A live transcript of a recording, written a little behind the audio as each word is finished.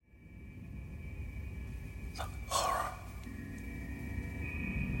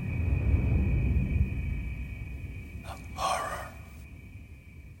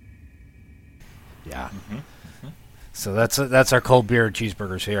Yeah. Mm-hmm. Mm-hmm. So that's our cold beer and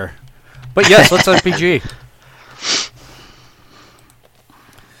cheeseburgers here. But yes, let's RPG.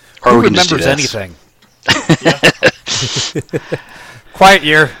 Or Who we can just do remembers this. anything? Yeah, Quiet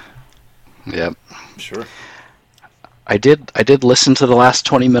year. Yep. sure. I did listen to the last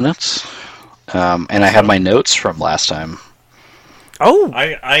 20 minutes, and I have my notes from last time. Oh,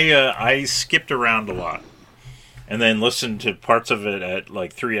 I skipped around a lot, and then listened to parts of it at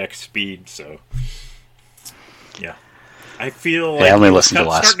like 3x speed. So, yeah, I feel like I only it was listened to the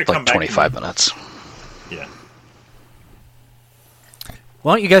last starting to come like back 25 minutes. Yeah,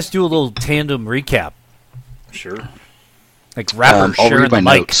 why don't you guys do a little tandem recap? sure. Like rappers I'll sharing read my the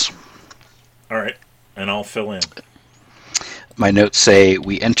mic. notes. All right, and I'll fill in. My notes say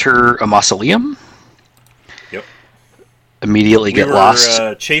we enter a mausoleum, Yep. immediately get we were,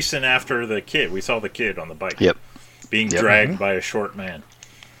 lost. Chasing after the kid. We saw the kid on the bike. Yep. Being Yep. dragged by a short man.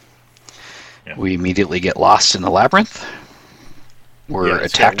 Yeah. We immediately get lost in the labyrinth. We're Yeah,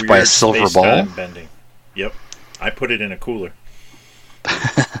 it's attacked got by a weird silver space-time ball. bending. Yep. I put it in a cooler.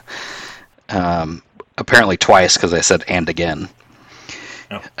 Apparently twice because I said "and again."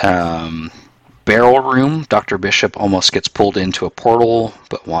 Oh. Barrel room. Dr. Bishop almost gets pulled into a portal,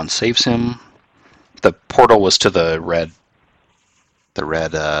 but Juan saves him. The portal was to the red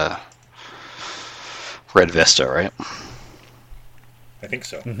Vista, right? I think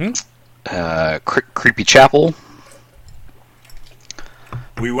so. Creepy chapel.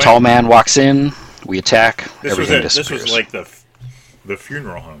 We went. Tall man walks in. We attack. This was Everything This disappears. was like the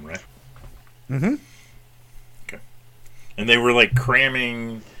funeral home, right? Mm-hmm. Okay. And they were like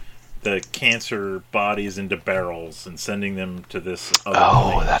cramming the cancer bodies into barrels and sending them to this other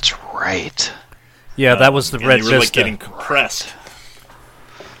plane. That's right. Yeah, that was the and Red they were like Vista. getting compressed.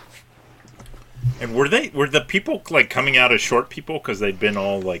 And were the people like coming out as short people because they'd been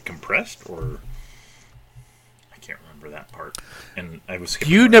all like compressed, or I can't remember that part. And I was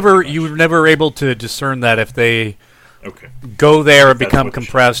skipping You around never, too much. you were never able to discern that if they Okay. go there and That's become what the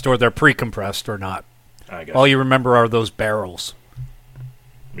compressed or they're pre-compressed or not. I got All you remember are those barrels.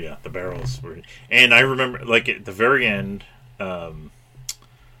 Yeah, the barrels were, and I remember like at the very end,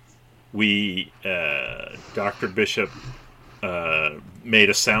 we Dr. Bishop made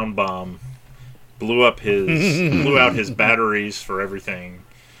a sound bomb, blew out his batteries for everything,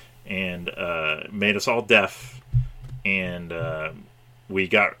 and made us all deaf, and we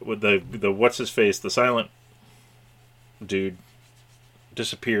got with the what's his face, the silent dude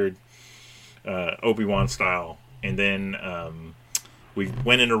disappeared, Obi-Wan style, and then we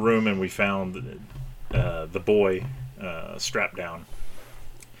went in a room and we found the boy strapped down.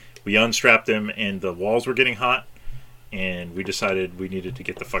 We unstrapped him, and the walls were getting hot, and we decided we needed to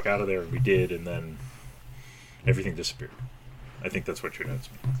get the fuck out of there, and we did, and then everything disappeared. I think that's what your notes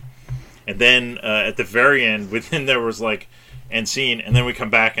mean. And then at the very end, within there was like end scene, and then we come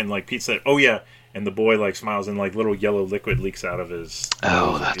back and like Pete said, "Oh yeah," and the boy like smiles and like little yellow liquid leaks out of his.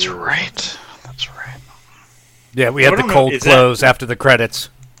 Oh, nose or that's ear or right. something. That's right. Yeah, we I had the don't know, cold is close after the credits.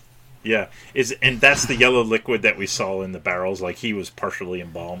 Yeah, and that's the yellow liquid that we saw in the barrels. Like he was partially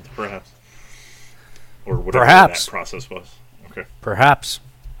embalmed, perhaps, or whatever Perhaps. that process was. Okay. Perhaps.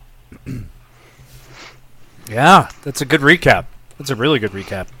 Yeah, that's a good recap. That's a really good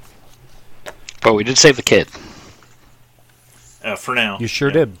recap. But we did save the kid For now, You sure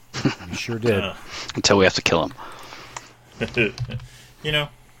yeah. did. You sure did. until we have to kill him. You know,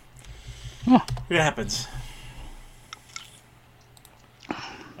 it happens.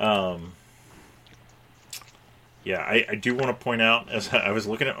 Yeah, I do want to point out, as I was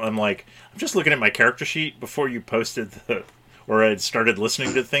looking at, I'm just looking at my character sheet before you posted or I started listening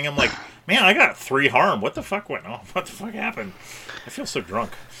to the thing. I'm like, man, I got 3 harm. What the fuck went on? What the fuck happened? I feel so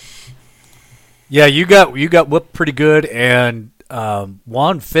drunk. Yeah, you got whooped pretty good, and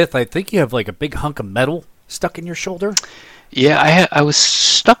Juan Fifth, I think you have like a big hunk of metal stuck in your shoulder. Yeah, I was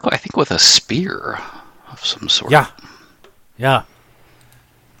stuck, I think, with a spear of some sort. Yeah.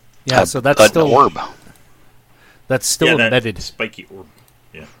 So that's an still orb. That's still Yeah, that embedded. spiky orb.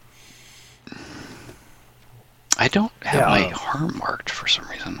 Yeah. I don't have Yeah. my harm marked for some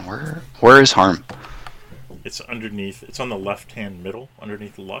reason. Where is harm? It's underneath. It's on the left-hand middle,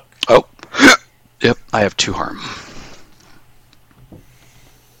 underneath the luck. Oh, yep. I have 2 harm.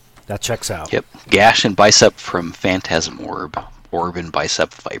 That checks out. Yep. Gash and bicep from phantasm orb. Orb and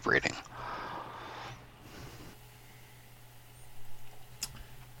bicep vibrating.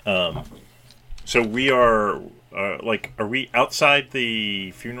 So we are, are we outside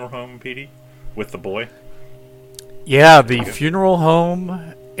the funeral home, Petey, with the boy? Yeah, the funeral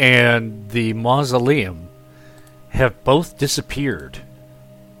home and the mausoleum have both disappeared.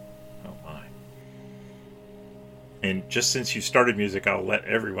 Oh my. And just since you started music, I'll let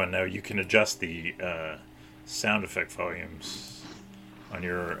everyone know you can adjust the sound effect volumes on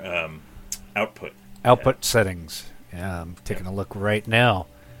your output. Output settings. Yeah, I'm taking a look right now.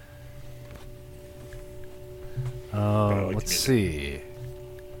 like Let's see.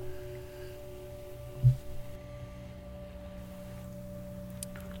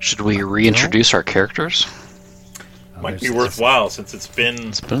 Should we reintroduce our characters? Might be worthwhile since it's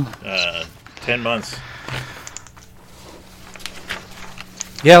been 10 months.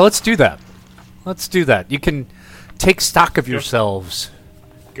 Yeah, let's do that. Let's do that. You can take stock of yourselves.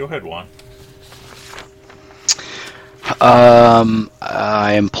 Go ahead, Juan.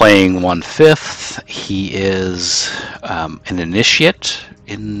 I am playing 1/5. He is an initiate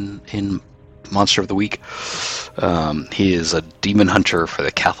in Monster of the Week. He is a demon hunter for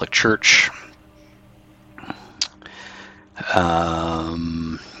the Catholic Church.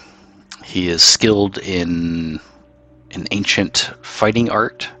 He is skilled in an ancient fighting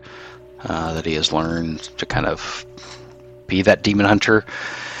art that he has learned to kind of be that demon hunter.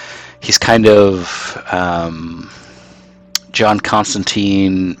 He's kind of John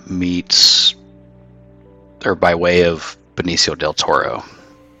Constantine meets, or by way of Benicio del Toro.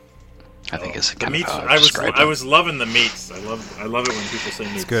 I think is kind of how I describe I was loving the meats. I love it when people say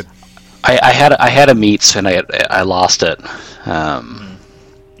meats. It's good. I had a meats and I lost it. Yeah.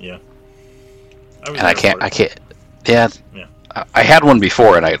 I can't. Yeah. I had one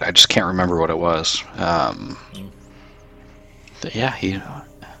before and I just can't remember what it was. But yeah, he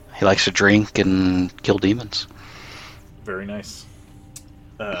likes to drink and kill demons. Very nice.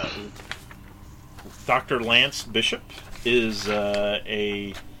 Dr. Lance Bishop is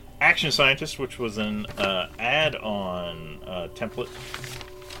a action scientist, which was an add-on template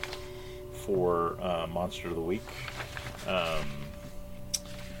for Monster of the Week.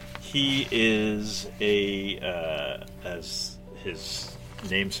 He is as his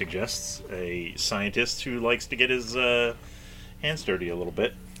name suggests, a scientist who likes to get his hands dirty a little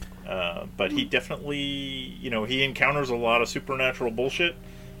bit. But he definitely, he encounters a lot of supernatural bullshit.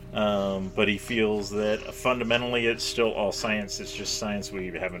 But he feels that fundamentally it's still all science. It's just science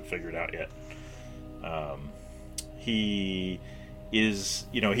we haven't figured out yet. He is,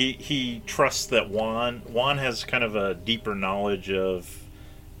 he trusts that Juan has kind of a deeper knowledge of,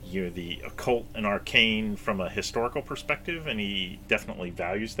 the occult and arcane from a historical perspective, and he definitely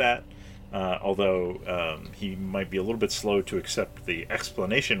values that. Although he might be a little bit slow to accept the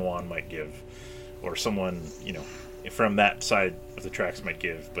explanation Juan might give, or someone, from that side of the tracks might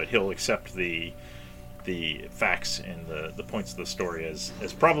give, but he'll accept the facts and the points of the story as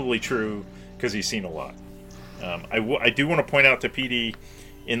probably true because he's seen a lot. I do want to point out to PD,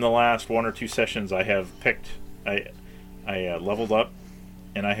 in the last one or two sessions I have picked, I leveled up,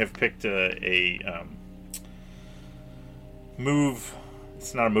 and I have picked a move.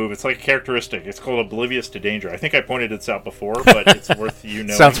 It's not a move. It's like a characteristic. It's called Oblivious to Danger. I think I pointed this out before, but it's worth knowing.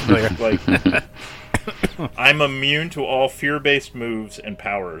 Sounds familiar. I'm immune to all fear-based moves and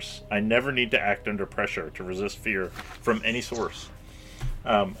powers. I never need to act under pressure to resist fear from any source.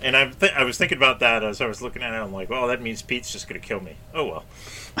 And I was thinking about that as I was looking at it. I'm like, well, that means Pete's just going to kill me. Oh, well.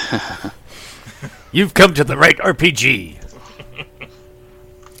 You've come to the right RPG.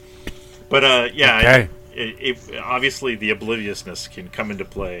 But, yeah, okay. Obviously the obliviousness can come into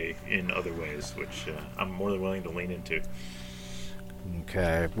play in other ways, which I'm more than willing to lean into.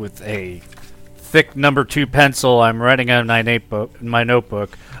 Okay, with a thick number 2 pencil, I'm writing on my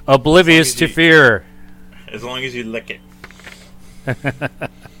notebook, oblivious to fear. As long as you lick it.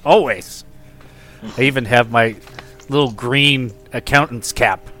 Always. I even have my little green accountant's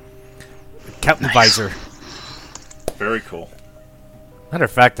cap. Accountant visor. Very cool. Matter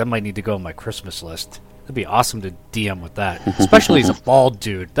of fact, that might need to go on my Christmas list. It'd be awesome to DM with that. Especially as a bald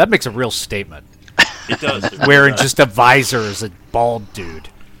dude. That makes a real statement. It does. It Wearing does. just a visor as a bald dude.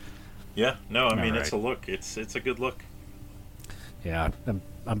 Yeah, no, I mean, right. It's a look. It's a good look. Yeah,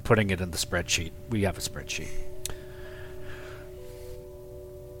 I'm putting it in the spreadsheet. We have a spreadsheet.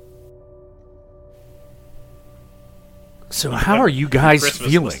 So how are you guys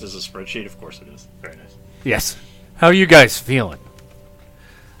Christmas feeling? list is a spreadsheet, of course it is. Very nice. Yes. How are you guys feeling?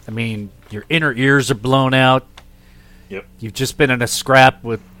 I mean, your inner ears are blown out. Yep. You've just been in a scrap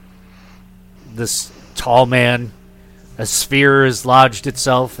with this tall man. A sphere has lodged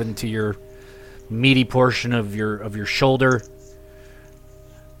itself into your meaty portion of your shoulder.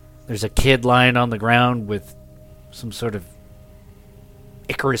 There's a kid lying on the ground with some sort of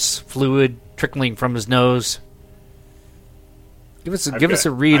Icarus fluid trickling from his nose. Give us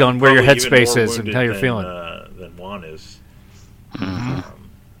a read on where your headspace is and how you're feeling. Than Juan is.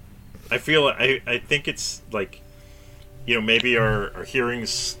 I feel. I think it's like maybe our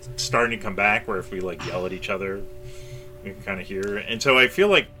hearing's starting to come back, where if we like yell at each other, we can kind of hear. And so I feel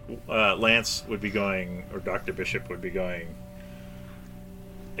like Lance would be going, or Dr. Bishop would be going.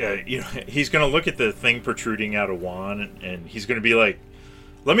 He's going to look at the thing protruding out of Juan, and he's going to be like,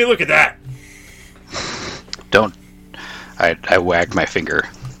 "Let me look at that." Don't. I wagged my finger.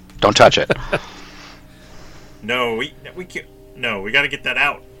 Don't touch it. No, we can't. No, we got to get that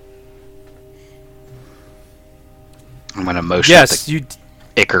out. I'm going to motion Yes, the you.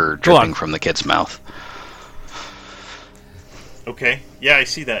 ichor dripping from the kid's mouth. Okay. Yeah, I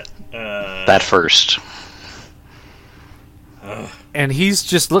see that. That first. And he's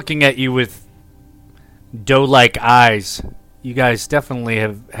just looking at you with doe-like eyes. You guys definitely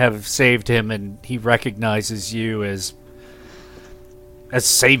have saved him, and he recognizes you as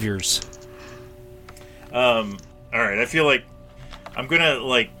saviors. All right. I feel like I'm gonna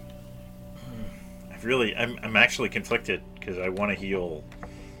like. I'm actually conflicted because I want to heal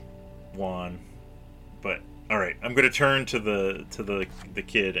Juan, but all right. I'm gonna turn to the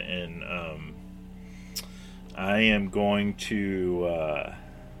kid, and I am going to.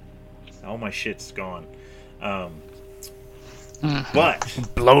 All my shit's gone. But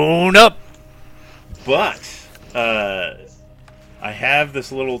Blown up. But I have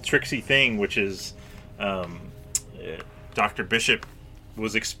this little tricksy thing, which is Dr. Bishop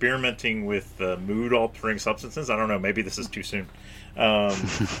was experimenting with mood-altering substances. I don't know. Maybe this is too soon.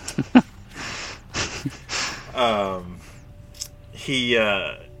 He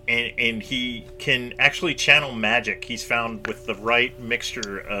and he can actually channel magic. He's found with the right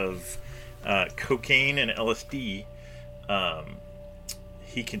mixture of cocaine and LSD.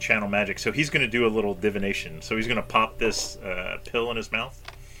 He can channel magic, so he's going to do a little divination. So he's going to pop this pill in his mouth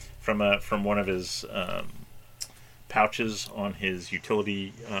from one of his pouches on his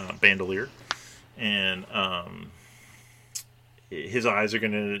utility bandolier, and his eyes are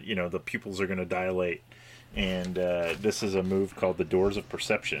going to, the pupils are going to dilate, and this is a move called the Doors of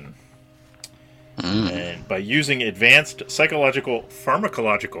Perception. And by using advanced psychological,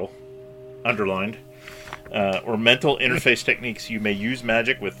 pharmacological, underlined, or mental interface techniques, you may use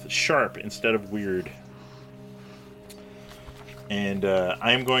magic with sharp instead of weird. And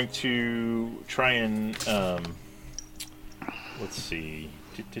I'm going to try and let's see.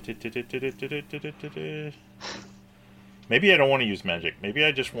 Maybe I don't want to use magic. Maybe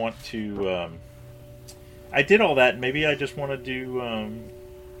I just want to. I did all that. Maybe I just want to do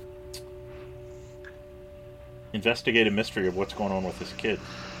investigate a mystery of what's going on with this kid.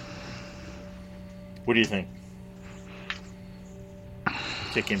 What do you think?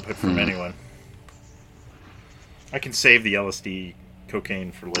 Take input from anyone. I can save the LSD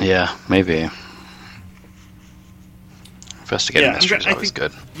cocaine for later. Yeah, maybe. Investigate a mystery is always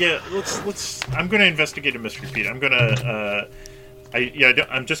good. Yeah, let's. I'm going to investigate a mystery, Pete. I'm going to.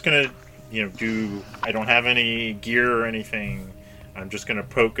 I'm just going to. Do. I don't have any gear or anything. I'm just going to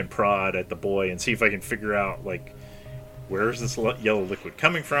poke and prod at the boy and see if I can figure out where is this yellow liquid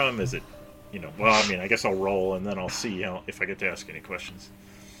coming from? Is it? I guess I'll roll and then I'll see if I get to ask any questions.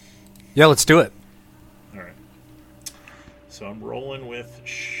 Yeah, let's do it. All right. So I'm rolling with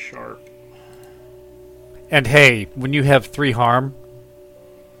sharp. And hey, when you have 3 harm,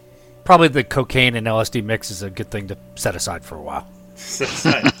 probably the cocaine and LSD mix is a good thing to set aside for a while. This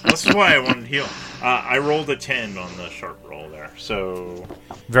is why I wanted to heal. I rolled a 10 on the sharp roll there. So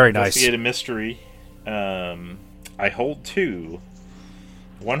very nice. Investigate a mystery. I hold 2.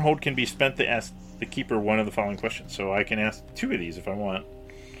 One hold can be spent to ask the keeper one of the following questions. So I can ask 2 of these if I want.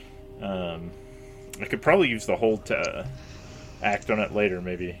 I could probably use the hold to act on it later,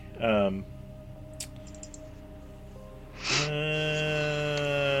 maybe.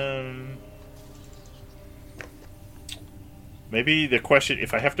 Maybe the question,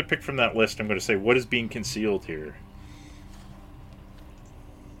 if I have to pick from that list, I'm going to say, what is being concealed here?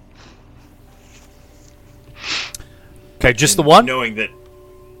 Okay, just the one? Knowing that...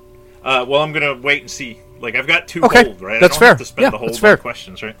 I'm going to wait and see. I've got 2 okay, hold, right? That's I don't fair. have to spend the hold on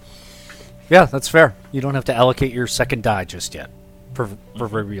questions, right? Yeah, that's fair. You don't have to allocate your second die just yet,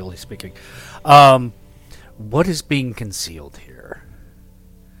 proverbially speaking. What is being concealed here?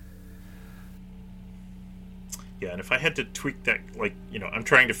 Yeah, and if I had to tweak that, I'm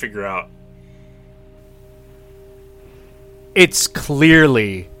trying to figure out... It's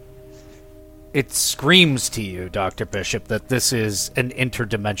clearly... It screams to you, Dr. Bishop, that this is an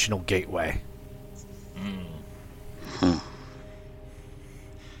interdimensional gateway.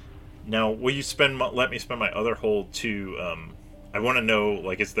 Now, will you let me spend my other hold to... I want to know,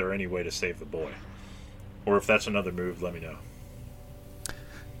 is there any way to save the boy? Or if that's another move, let me know.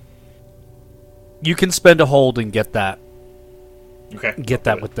 You can spend a hold and get that Okay. Get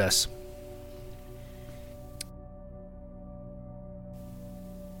that with this.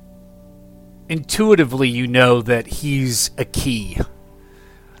 Intuitively, you know that he's a key,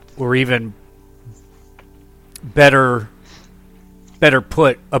 or even better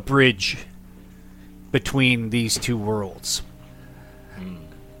put, a bridge between these two worlds.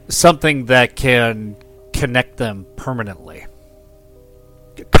 Something that can connect them permanently.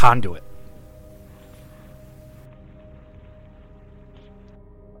 A conduit.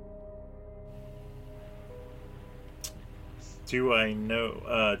 Do I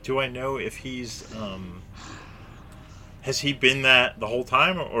know if he's has he been that the whole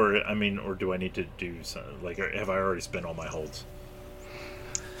time, or do I need to do something, like, have I already spent all my holds?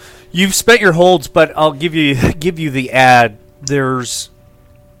 You've spent your holds, but I'll give you the ad. There's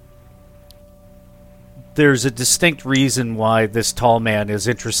a distinct reason why this tall man is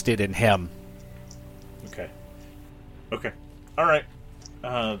interested in him. Okay. All right.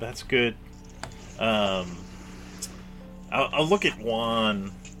 That's good. I'll look at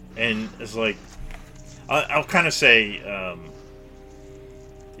Juan, and it's like, I'll kind of say,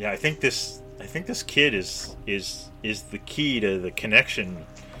 I think this kid is the key to the connection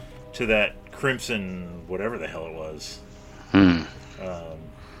to that Crimson, whatever the hell it was.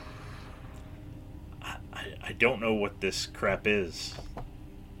 I don't know what this crap is.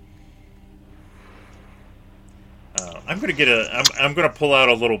 I'm gonna pull out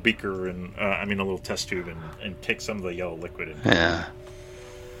a little beaker and a little test tube and take some of the yellow liquid in. Yeah.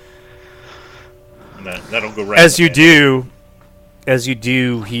 And that'll go right. As you do,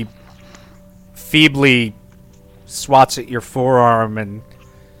 he feebly swats at your forearm and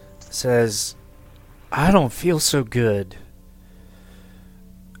says, "I don't feel so good.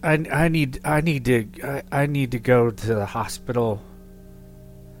 I need to go to the hospital."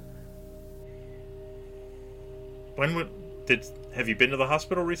 Have you been to the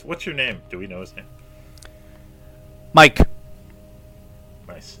hospital recently? What's your name? Do we know his name? Mike.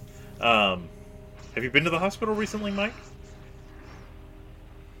 Nice. Have you been to the hospital recently, Mike?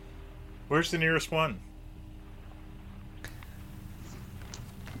 Where's the nearest one?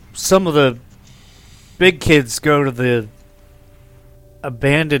 Some of the big kids go to the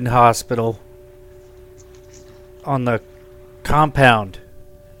abandoned hospital on the compound.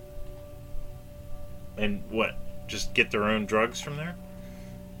 And what? Just get their own drugs from there?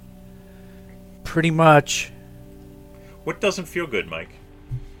 Pretty much. What doesn't feel good, Mike?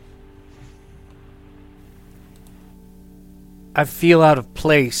 I feel out of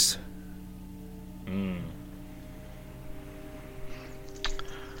place.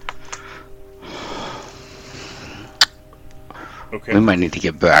 Okay. We might need to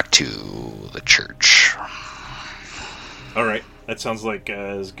get back to the church. All right. That sounds like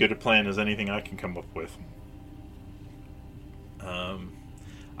as good a plan as anything I can come up with.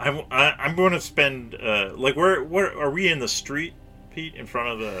 I'm going to spend where are we in the street, Pete? In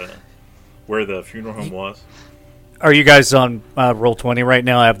front of where the funeral home was? Are you guys on Roll20 right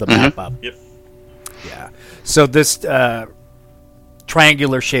now? I have the map up. Yep. Yeah. So this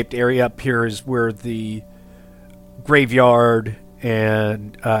triangular-shaped area up here is where the graveyard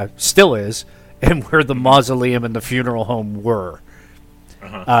and still is, and where the mausoleum and the funeral home were.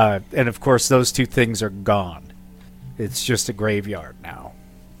 And of course, those two things are gone. It's just a graveyard now.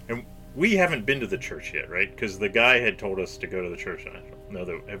 And we haven't been to the church yet, right? Because the guy had told us to go to the church.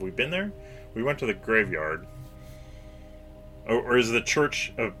 Have we been there? We went to the graveyard. Or is the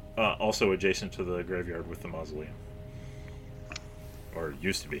church also adjacent to the graveyard with the mausoleum? Or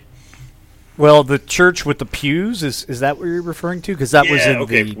used to be. Well, the church with the pews, is that what you're referring to? Because that was in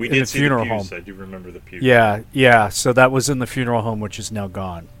the funeral home. I do remember the pews. Yeah. So that was in the funeral home, which is now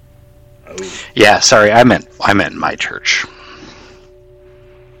gone. Oh. Yeah, sorry, I meant my church.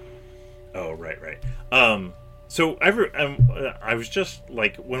 Oh, right. So I was just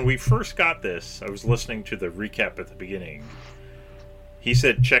like, when we first got this, I was listening to the recap at the beginning. He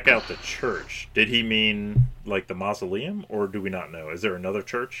said, check out the church. Did he mean like the mausoleum, or do we not know? Is there another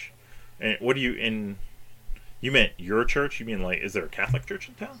church? And what do you meant your church? You mean, like, is there a Catholic church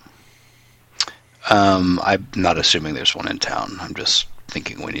in town? I'm not assuming there's one in town. I'm just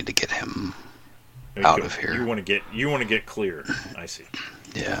thinking we need to get him out of here. You want to get clear. I see.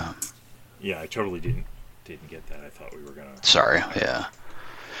 Yeah. Yeah, I totally didn't get that. I thought we were gonna. Sorry. Yeah.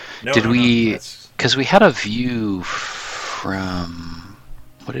 No, did we? No, because we had a view from.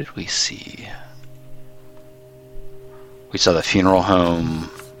 What did we see? We saw the funeral home,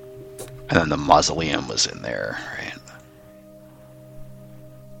 and then the mausoleum was in there, right?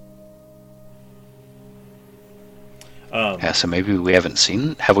 Yeah, so maybe we haven't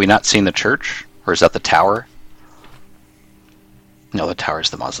seen. Have we not seen the church, or is that the tower? No, the tower's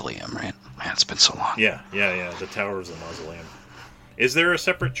the mausoleum, right? Man, it's been so long. Yeah. The tower is a mausoleum. Is there a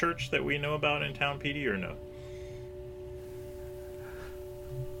separate church that we know about in town, PD, or no?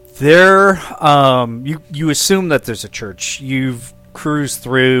 There, you assume that there's a church. You've cruised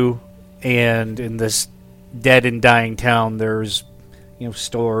through, and in this dead and dying town, there's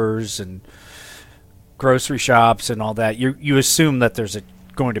stores and grocery shops and all that. You assume that there's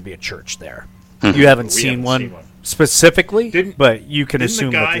going to be a church there. You haven't seen one specifically, but you can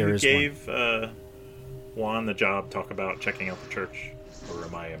assume that there is one. Didn't the guy who gave Juan the job talk about checking out the church, or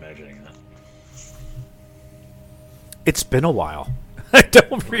am I imagining that? It's been a while. I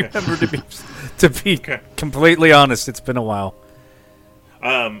don't remember to be completely honest. It's been a while.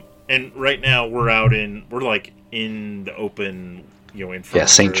 And right now we're like in the open, in front. Yeah, of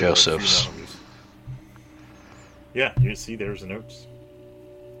St. Joseph's. Yeah, you see, there's the notes.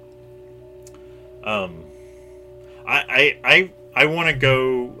 I want to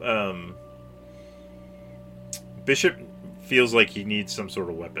go. Bishop feels like he needs some sort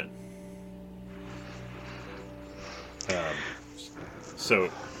of weapon. So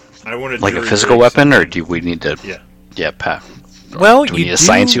I want to like a physical weapon, or do we need to? Yeah, Pat. Well, do we need to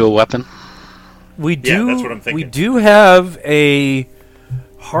science you a weapon? We do. Yeah, that's what I'm thinking. We do have a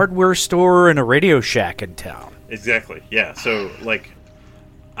hardware store and a Radio Shack in town. Exactly. Yeah. So like,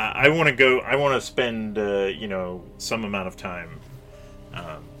 I want to go. I want to spend some amount of time,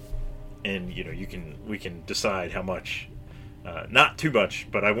 and we can decide how much. Not too much,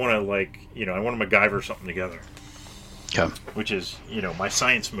 but I want to I want to MacGyver something together. Okay. Which is my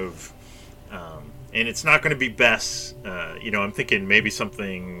science move, and it's not going to be best. I'm thinking maybe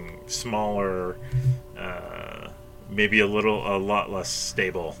something smaller, maybe a lot less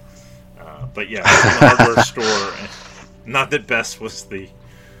stable. But yeah, in the hardware store. Not that best was the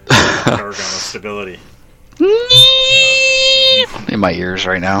paragon of stability. In my ears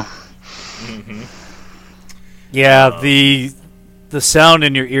right now. Mm-hmm. Yeah, the sound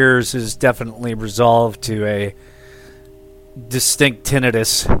in your ears is definitely resolved to a distinct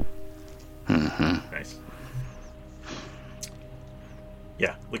tinnitus. Mm-hmm. Nice.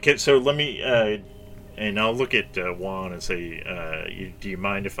 Yeah. So let me, and I'll look at Juan and say, do you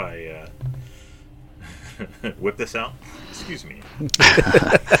mind if I whip this out? Excuse me.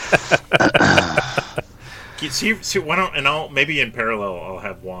 See, why don't, and I'll maybe in parallel I'll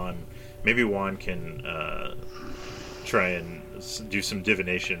have Juan. Maybe Juan can try and do some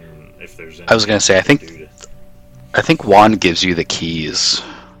divination if there's any. I was going to say, I think Juan gives you the keys,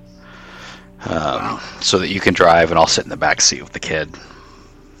 so that you can drive, and I'll sit in the back seat with the kid.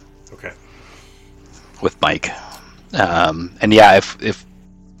 Okay. With Mike, and yeah, if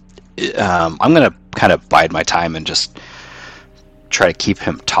I'm going to kind of bide my time and just try to keep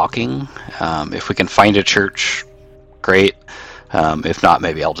him talking. If we can find a church, great. If not,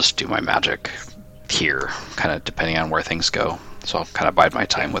 maybe I'll just do my magic here, kind of depending on where things go. So I'll kind of bide my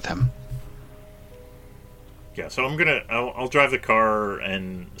time with him. Yeah, so I'll drive the car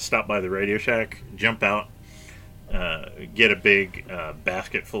and stop by the Radio Shack, jump out, get a big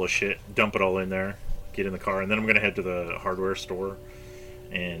basket full of shit, dump it all in there, get in the car, and then I'm going to head to the hardware store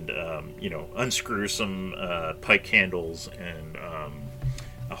and, unscrew some pike handles and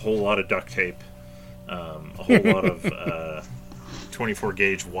a whole lot of duct tape, a whole lot of 24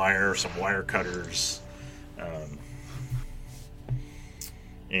 gauge wire, some wire cutters,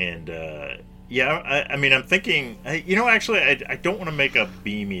 yeah, I mean, I'm thinking, actually, I don't want to make a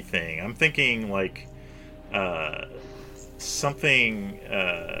beamy thing. I'm thinking like something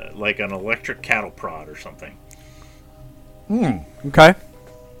like an electric cattle prod or something. Okay.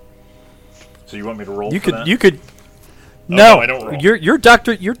 So you want me to roll? You for could. that? You could. Oh, no, I don't roll. You're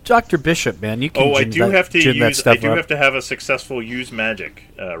Dr. Bishop, man. You can. Oh, I do have to use. I do up. have to have a successful use magic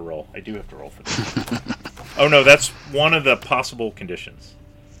roll. I do have to roll for this. Oh no, that's one of the possible conditions.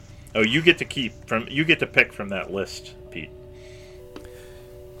 Oh, you get to pick from that list, Pete.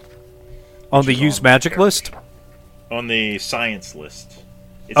 On the use magic list? On the science list.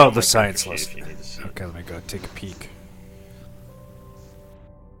 It's oh, on the science list. if you need to see it. Okay, let me go take a peek.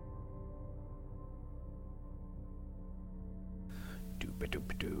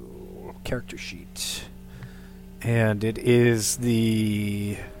 Doop-a-doop-a-doo. Character sheet. And it is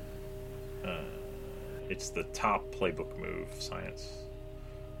the... It's the top playbook move, science.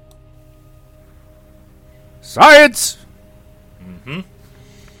 Science! Mm-hmm.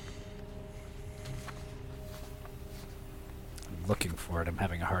 I'm looking for it. I'm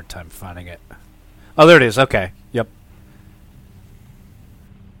having a hard time finding it. Oh, there it is. Okay. Yep.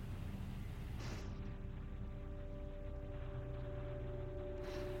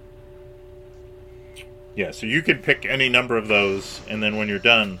 Yeah, so you can pick any number of those, and then when you're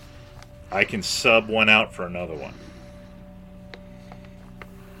done, I can sub one out for another one.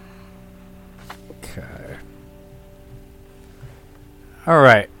 Okay. All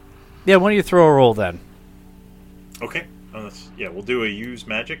right. Yeah, why don't you throw a roll then? Okay. We'll do a use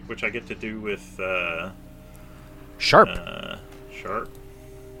magic, which I get to do with Sharp. Sharp.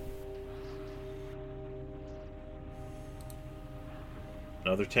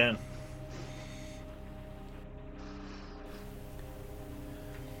 Another 10.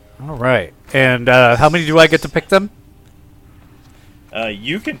 All right. And how many do I get to pick them?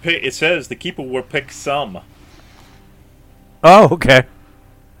 You can pick. It says the keeper will pick some. Oh, okay.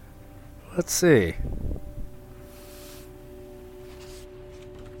 Let's see.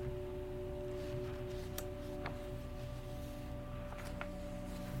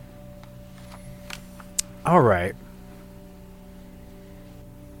 All right.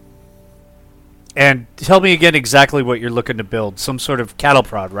 And tell me again exactly what you're looking to build. Some sort of cattle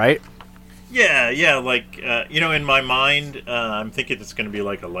prod, right? Yeah, like, in my mind, I'm thinking it's going to be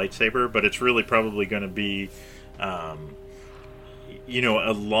like a lightsaber, but it's really probably going to be, a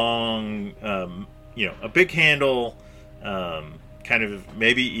long, a big handle, kind of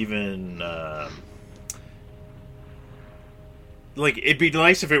maybe even, like, it'd be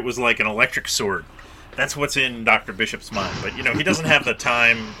nice if it was like an electric sword. That's what's in Dr. Bishop's mind, but he doesn't have the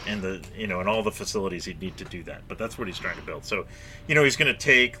time and the and all the facilities he'd need to do that. But that's what he's trying to build. So, he's going to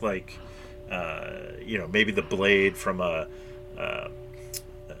take like, maybe the blade from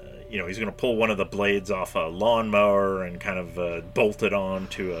he's going to pull one of the blades off a lawnmower and kind of bolt it on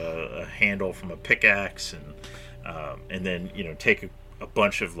to a handle from a pickaxe, and then take a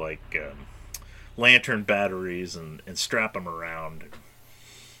bunch of like lantern batteries and strap them around.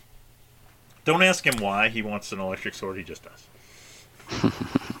 Don't ask him why he wants an electric sword. He just does.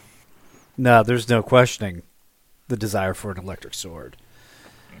 No, there's no questioning the desire for an electric sword.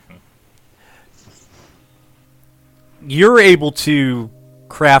 Mm-hmm. You're able to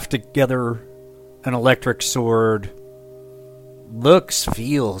craft together an electric sword.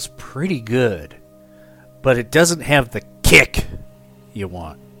 Feels pretty good, but it doesn't have the kick you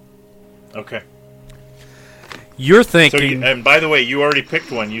want. Okay. You're thinking... and by the way, you already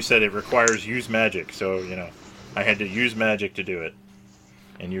picked one. You said it requires use magic, so, I had to use magic to do it.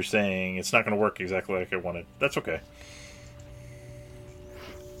 And you're saying it's not going to work exactly like I wanted. That's okay.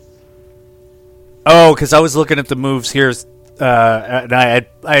 Oh, because I was looking at the moves here, and I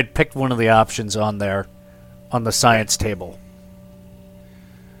had picked one of the options on there, on the science table.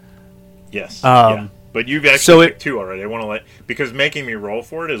 Yes, yeah. But you've actually picked two already. I want to because making me roll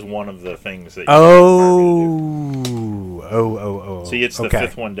for it is one of the things that you Oh. See, it's the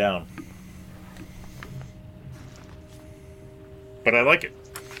fifth one down. But I like it.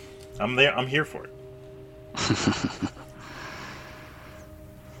 I'm there. I'm here for it.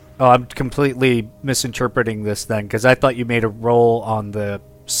 Oh, I'm completely misinterpreting this then, because I thought you made a roll on the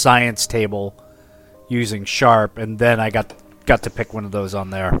science table using Sharp, and then I got to pick one of those on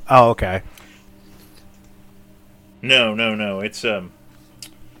there. Oh, okay. No. It's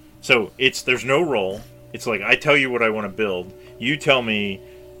so there's no roll. It's like I tell you what I want to build. You tell me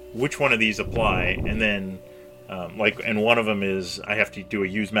which one of these apply, and then and one of them is I have to do a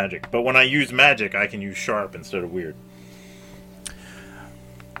use magic. But when I use magic, I can use Sharp instead of weird.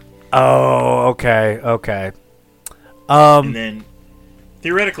 Oh, okay. And then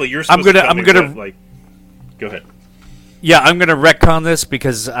theoretically, you're supposed to go ahead. Yeah, I'm gonna retcon this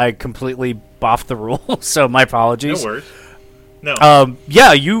because I completely boffed the rule. So my apologies. No worries. No.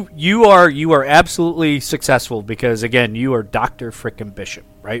 Yeah, you are absolutely successful because again, you are Dr. Frickin' Bishop,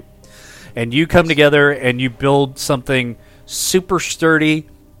 right? And you come together and you build something super sturdy,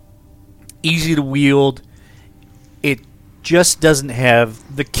 easy to wield. It just doesn't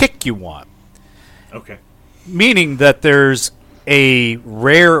have the kick you want. Okay. Meaning that there's a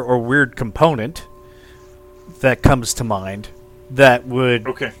rare or weird component that comes to mind that would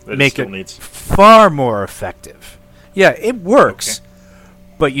make it far more effective. Yeah, it works,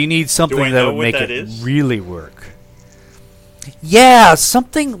 but you need something that would make it really work. Yeah,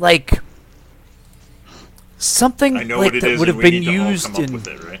 something like that would have been used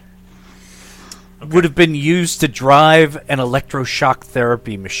would have been used to drive an electroshock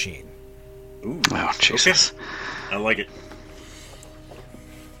therapy machine. Ooh. Oh, Jesus. Okay. I like it.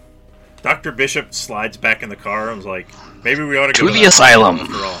 Dr. Bishop slides back in the car and was like, maybe we ought to go to the asylum.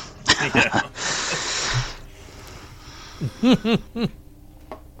 After all. Yeah.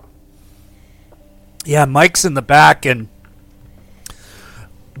 Yeah, Mike's in the back, and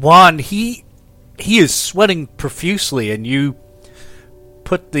Juan, he is sweating profusely, and you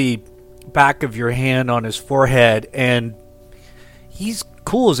put the back of your hand on his forehead, and he's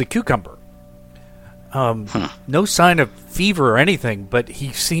cool as a cucumber. No sign of fever or anything, but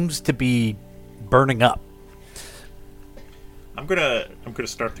he seems to be burning up. I'm gonna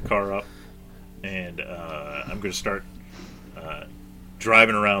start the car up, and I'm gonna start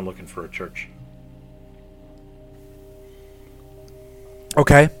driving around looking for a church.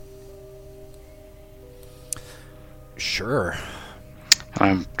 Okay. Sure.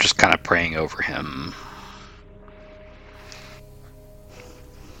 I'm just kind of praying over him.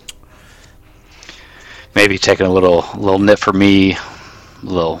 Maybe taking a little nip for me,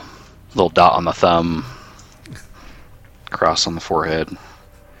 little dot on the thumb, cross on the forehead.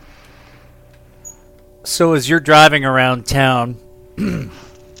 So as you're driving around town,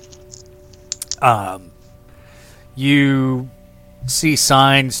 you see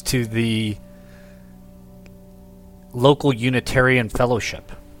signs to the local Unitarian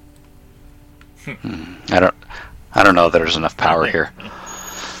Fellowship. I don't know if there's enough power here.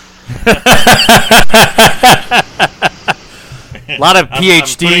 A lot of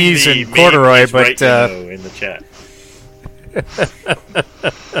PhDs and corduroy, but in the chat.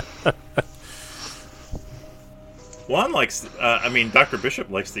 Juan likes. Dr. Bishop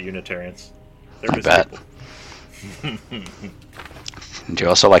likes the Unitarians. They're his bet. people. Do you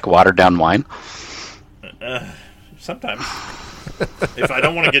also like watered down wine? Sometimes, if I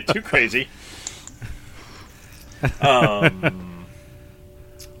don't want to get too crazy.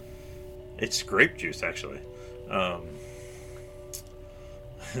 It's grape juice, actually.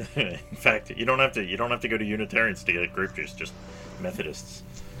 In fact, you don't have to go to Unitarians to get grape juice. Just Methodists.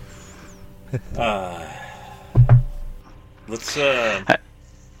 Let's.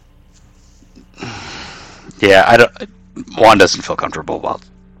 Yeah, Juan doesn't feel comfortable about.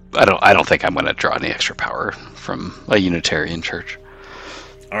 I don't think I'm going to draw any extra power from a Unitarian church.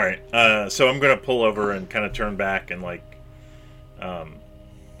 All right. So I'm going to pull over and kind of turn back and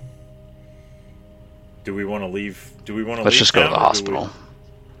do we want to leave? Let's just go to the hospital.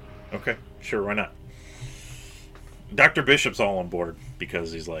 Okay, sure, why not? Dr. Bishop's all on board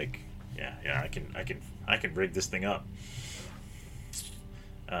because he's like, yeah, I can rig this thing up.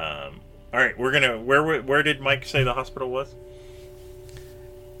 All right, we're gonna. Where did Mike say the hospital was?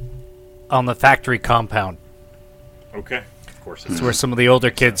 on the factory compound. Okay, of course. It's where some of the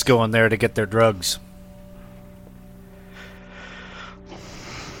older kids go in there to get their drugs.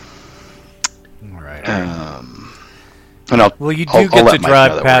 All right. And well, you do I'll get let to Mike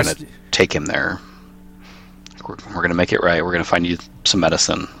drive know that past. We're gonna take him there. We're gonna make it right. We're gonna find you some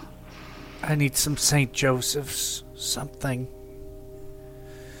medicine. I need some St. Joseph's something.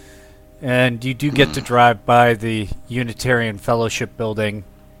 And you do get to drive by the Unitarian Fellowship building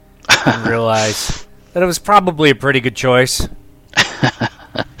and realize that it was probably a pretty good choice.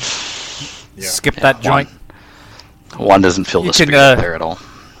 Skip that joint. One doesn't feel the spirit there at all.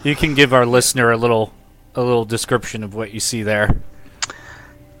 You can give our listener a little description of what you see there.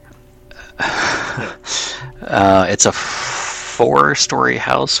 It's a 4-story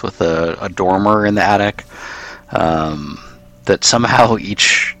house with a dormer in the attic. That somehow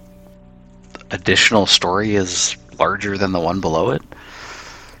each additional story is larger than the one below it.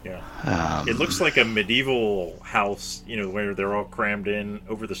 Yeah. It looks like a medieval house, where they're all crammed in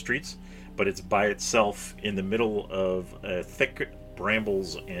over the streets, but it's by itself in the middle of thick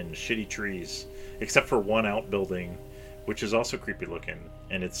brambles and shitty trees, except for one outbuilding, which is also creepy looking,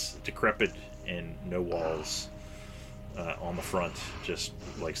 and it's decrepit and no walls on the front, just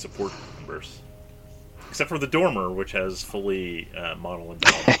like support members. Except for the dormer, which has fully model and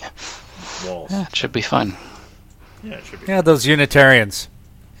walls. Yeah, it should be fun. Yeah, it should be. Yeah, those Unitarians.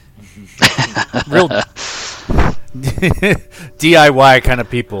 Real DIY kind of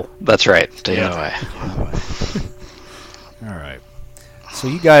people. That's right, DIY. All right. So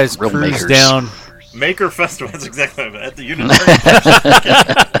you guys Real cruise makers. down. Maker Festival. That's exactly at the Unitarian.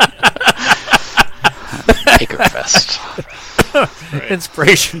 Maker Fest. Right.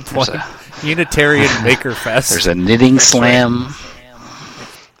 Inspiration point. Unitarian Maker Fest. There's a knitting slam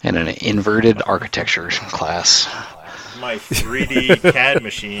and an inverted architecture class. My 3D CAD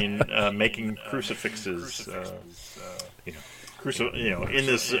machine making crucifixes, in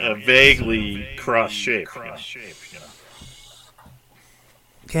this vaguely cross shape.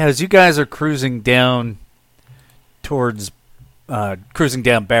 Yeah, as you guys are cruising down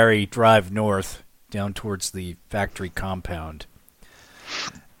Barry Drive North, down towards the factory compound,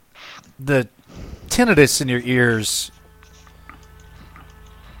 the tinnitus in your ears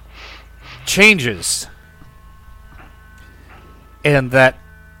changes. And that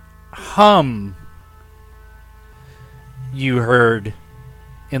hum you heard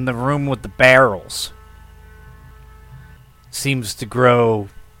in the room with the barrels seems to grow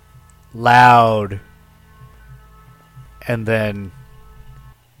loud and then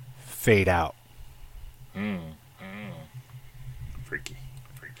fade out. Freaky.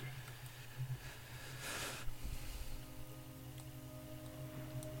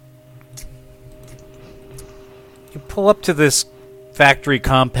 You pull up to this factory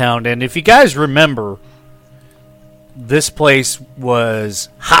compound, and if you guys remember, this place was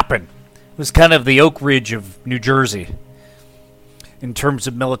hopping. It was kind of the Oak Ridge of New Jersey in terms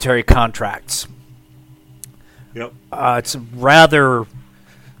of military contracts. Yep. It's a rather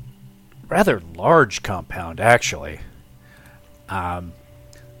large compound, actually.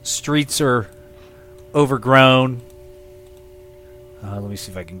 Streets are overgrown. Let me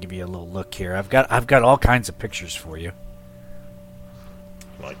see if I can give you a little look here. I've got all kinds of pictures for you.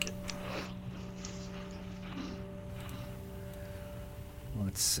 Like it.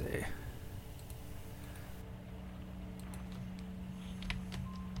 Let's see.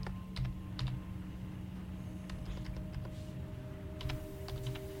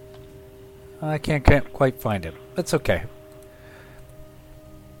 I can't quite find it. That's okay.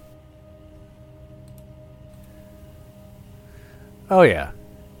 Oh yeah,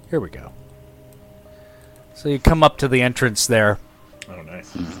 here we go. So you come up to the entrance there. Oh,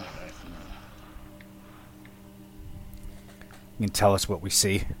 nice. You can tell us what we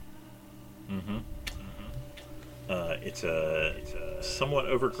see. It's a somewhat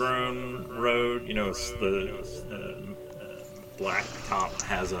overgrown road. You know, it's the black top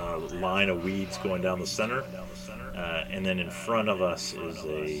has a line of weeds going down the center, and then in front of us is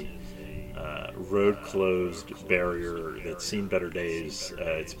a road closed barrier that's seen better days.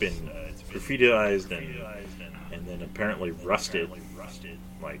 It's been graffitiized and then apparently rusted,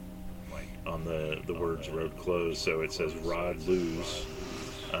 like on the words "road closed." So it says "Rod Lose."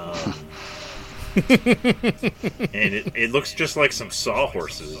 And it looks just like some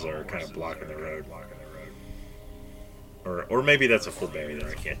sawhorses are kind of blocking the road. Or maybe that's a full barrier.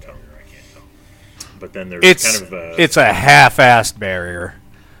 I can't tell. But then there's kind of it's a half-assed barrier.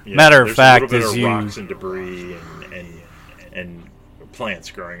 Yeah, Matter of fact, there's a as little bit you of rocks and debris and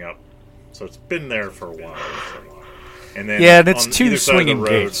plants growing up, so it's been there for a while. And then and it's on two either side of the swinging road-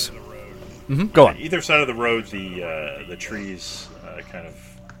 gates. Go on. Either side of the road, the trees kind of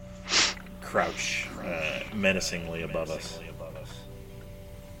crouch menacingly above us.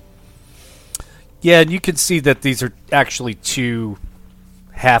 Yeah, and you can see that these are actually two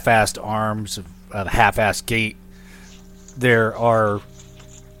half-assed arms of a half-assed gate. There are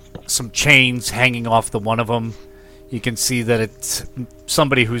some chains hanging off the one of them. You can see that it's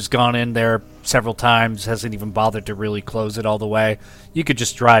somebody who's gone in there several times, hasn't even bothered to really close it all the way. You could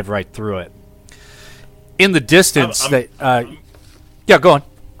just drive right through it. In the distance, yeah, go on.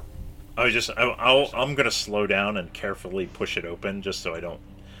 I'm going to slow down and carefully push it open just so I don't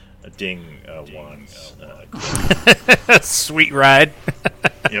ding Juan's. Sweet ride.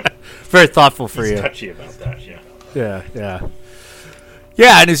 Yep. Very thoughtful for He's you. touchy about that, yeah.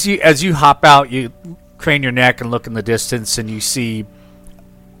 Yeah, and as you hop out, you crane your neck and look in the distance, and you see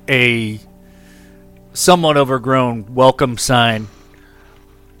a somewhat overgrown welcome sign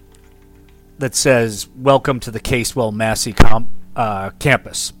that says "Welcome to the Casewell Massey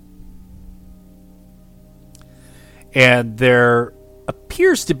campus." And there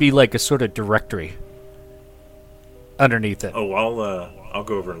appears to be like a sort of directory underneath it. Oh, I'll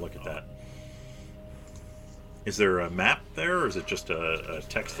go over and look at that. Is there a map there, or is it just a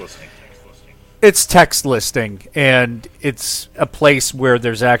text listing? It's text listing, and it's a place where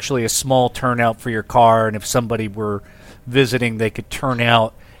there's actually a small turnout for your car, and if somebody were visiting, they could turn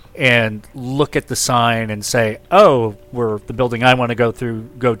out and look at the sign and say, oh, the building I want to go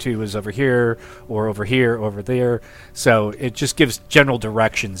to is over here, or over there. So it just gives general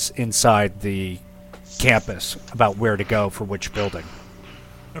directions inside the campus about where to go for which building.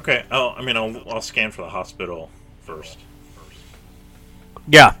 Okay, I'll scan for the hospital first.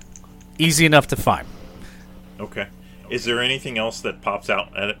 Yeah, easy enough to find. Okay. Is there anything else that pops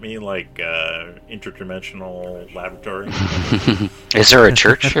out at me, like interdimensional laboratory? Is there a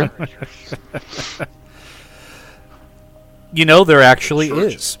church here? There actually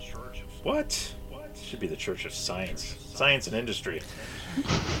is. What? Should be the Church of Science and Industry.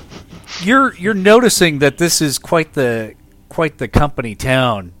 You're noticing that this is quite the company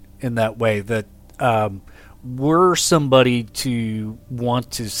town in that way. That were somebody to want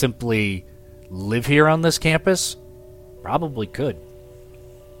to simply live here on this campus, probably could.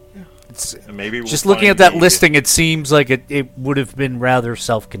 It's, maybe we'll just looking find at that listing, it seems like it would have been rather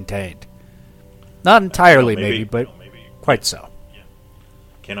self-contained. Not entirely, maybe, but quite so.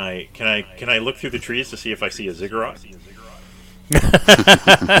 Can I look through the trees to see if I see a ziggurat?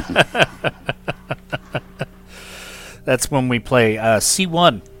 That's when we play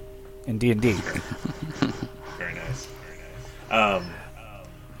C1 in D&D. Very nice.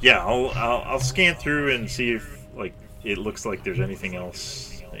 Yeah, I'll scan through and see if it looks like there's anything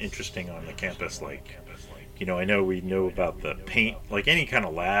else interesting on the campus. I know we know about the paint, any kind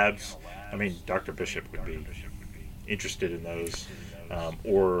of labs. I mean, Dr. Bishop would be interested in those,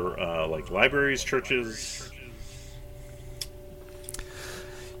 or libraries, churches.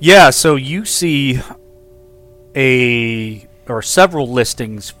 Yeah, so you see several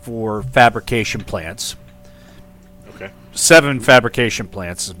listings for fabrication plants. Okay. 7 fabrication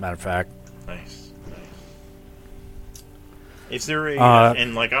plants, as a matter of fact. Nice. Is there a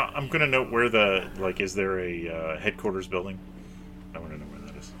I'm going to note where is there a headquarters building? I want to know where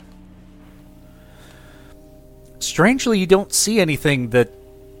that is. Strangely, you don't see anything that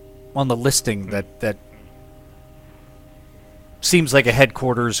on the listing that seems like a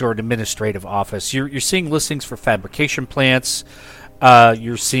headquarters or an administrative office. You're seeing listings for fabrication plants.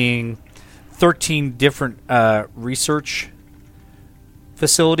 You're seeing 13 different research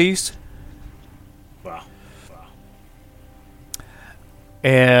facilities. Wow.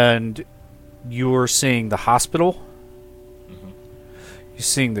 And you're seeing the hospital. Mm-hmm. You're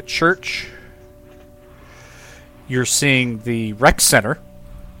seeing the church. You're seeing the rec center.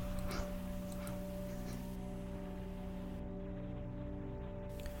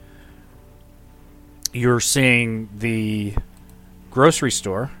 You're seeing the grocery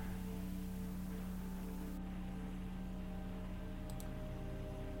store.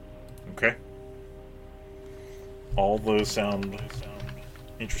 Okay. All those sound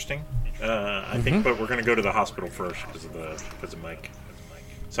interesting. I think, but we're going to go to the hospital first because of Mike.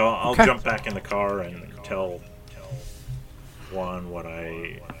 So I'll jump back in the car and tell Juan what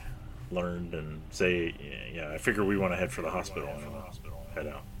I learned and say, yeah, I figure we want to head for the hospital and head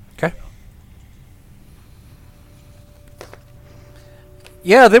out. Okay.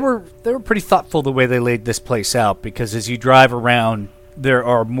 Yeah, they were pretty thoughtful the way they laid this place out, because as you drive around, there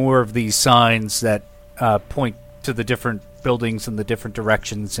are more of these signs that point to the different buildings in the different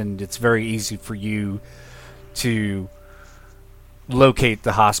directions, and it's very easy for you to locate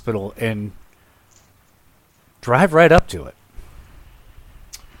the hospital and drive right up to it.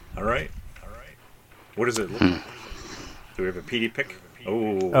 All right. What does it look like? Do we have a PD pick?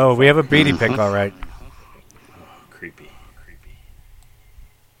 Oh, we have a PD pick, all right. Creepy.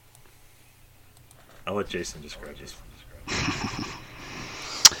 I'll let Jason describe this.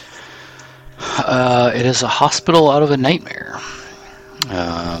 It is a hospital out of a nightmare.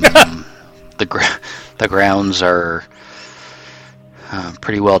 The grounds are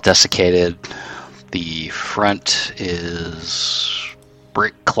pretty well desiccated. The front is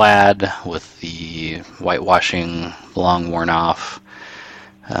brick clad with the whitewashing long worn off.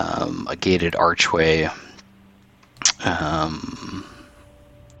 A gated archway.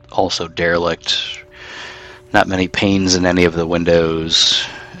 Also derelict. Not many panes in any of the windows.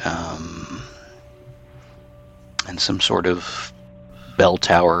 And some sort of bell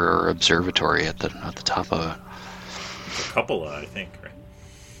tower or observatory at the top of it. It's a cupola, I think, right?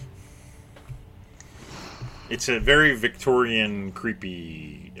 It's a very Victorian,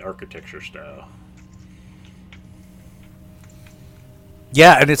 creepy architecture style.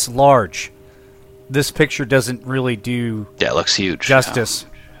 Yeah, and it's large. This picture doesn't really do Yeah, it looks huge. justice.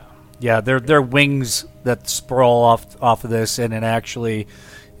 Yeah, there are wings that sprawl off of this, and it actually,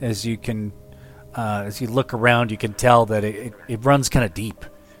 as you look around, you can tell that it runs kind of deep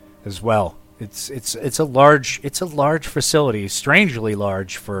as well. It's a large facility, strangely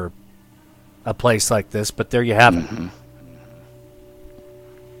large for a place like this, but there you have it. Mm-hmm.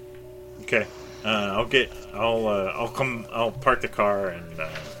 Okay, I'll park the car and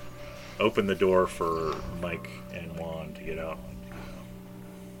open the door for Mike and Juan to get out.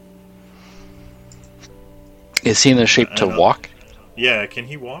 Is he in the shape to walk? Yeah, can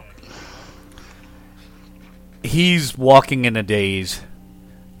he walk? He's walking in a daze.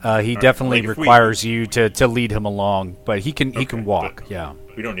 He definitely requires you to lead him along, but he can walk. Yeah.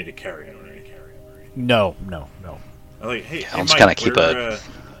 We don't need to carry him. No. Hey, I'll just Mike, kind of keep a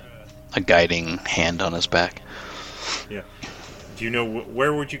guiding hand on his back. Yeah. Do you know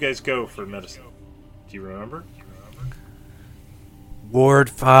where would you guys go for medicine? Do you remember? Ward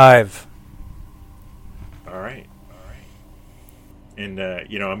 5. All right. And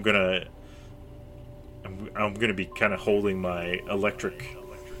I'm gonna be kind of holding my electric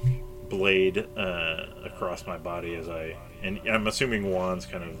blade across my body and I'm assuming Juan's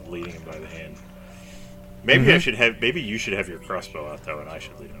kind of leading him by the hand. Maybe I should have. Maybe you should have your crossbow out though, and I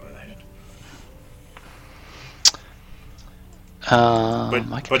should lead him by the hand.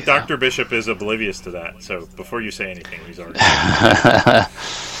 But Dr. Bishop is oblivious to that. So before you say anything, he's already.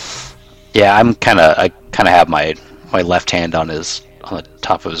 Yeah, I kind of have my left hand on the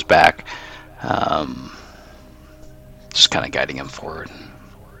top of his back, just kind of guiding him forward.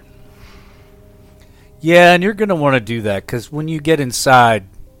 Yeah, and you're going to want to do that because when you get inside,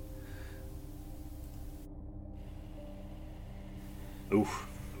 Oof.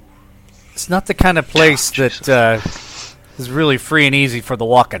 it's not the kind of place that is really free and easy for the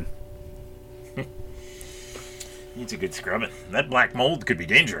walking. Needs a good scrubbing. That black mold could be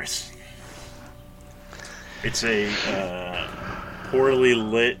dangerous. It's a poorly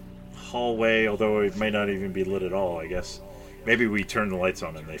lit hallway, although it might not even be lit at all, I guess. Maybe we turn the lights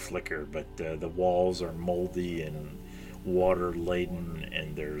on and they flicker, but the walls are moldy and water-laden,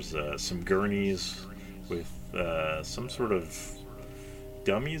 and there's some gurneys with some sort of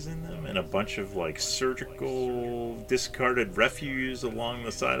dummies in them and a bunch of like surgical discarded refuse along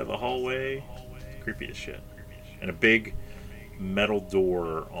the side of the hallway. Creepy as shit. And a big metal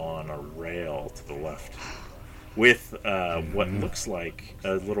door on a rail to the left with what looks like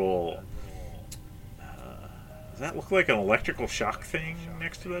a little... does that look like an electrical shock thing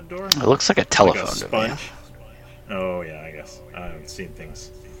next to that door? It looks like a telephone. Like a sponge? Oh, yeah, I guess. I haven't seen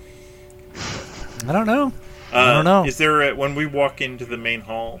things. I don't know. I don't know. Is there, when we walk into the main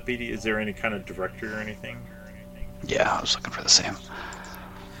hall, BD, is there any kind of directory or anything? Yeah, I was looking for the same.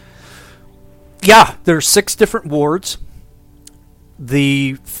 Yeah, there's 6 different wards.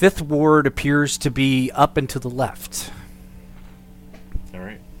 The 5th ward appears to be up and to the left. All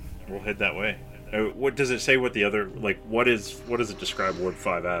right, we'll head that way. What does it say? What the other what does it describe Ward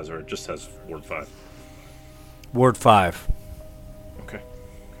 5 as, or it just has Ward 5? Ward 5. Okay.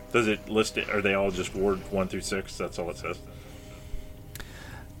 Does it list it? Are they all just Ward 1 through 6? That's all it says.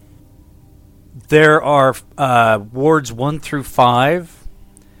 There are wards 1 through 5,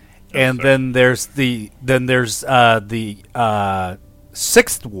 and then there's the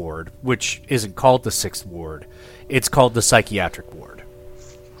 6th ward, which isn't called the 6th ward. It's called the psychiatric ward.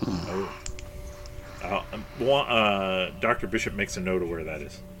 Dr. Bishop makes a note of where that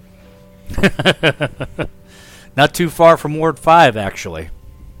is. Not too far from Ward 5, actually.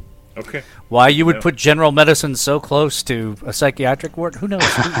 Okay. Why you would put general medicine so close to a psychiatric ward? Who knows?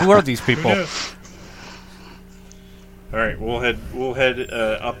 Who are these people? All right, we'll head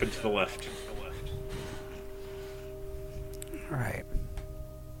up and to the left. All right.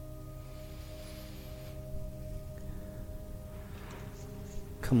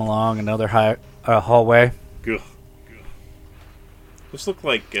 Come along another hallway. Ugh. Those look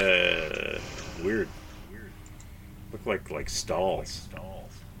like weird. Look like stalls,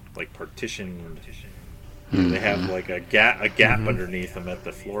 like partitioned. They have like a gap underneath them at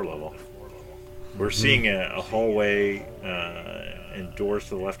the floor level. We're seeing a hallway and doors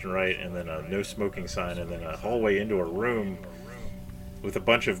to the left and right, and then a no smoking sign, and then a hallway into a room with a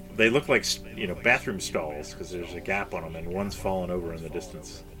bunch of... They look like bathroom stalls because there's a gap on them, and one's fallen over in the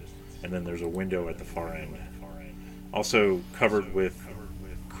distance. And then there's a window at the far end. Also covered with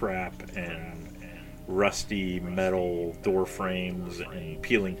crap and rusty metal door frames and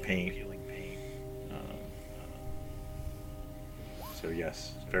peeling paint. So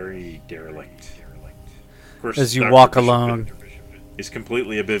yes, very derelict. Of course, as you Dr. walk Bishop along, is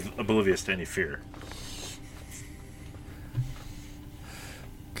completely oblivious to any fear.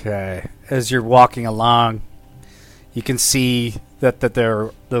 okay, as you're walking along, you can see that there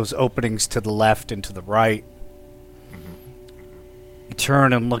are those openings to the left and to the right. You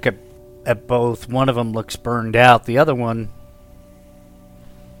turn and look at both. One of them looks burned out. The other one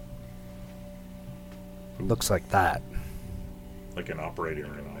looks like that. Like an operating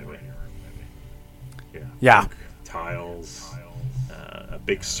room, maybe. Yeah. Tiles, a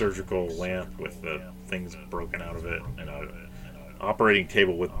big surgical lamp with things broken out of it, and an operating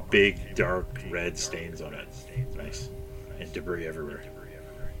table with big, dark red stains on it. Nice. And debris everywhere.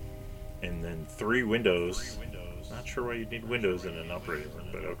 And then 3 windows. Not sure why you'd need windows in an operating room,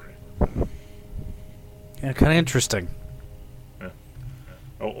 but okay. Yeah, kind of interesting. Yeah.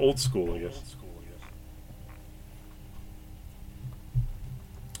 Oh, old school, I guess.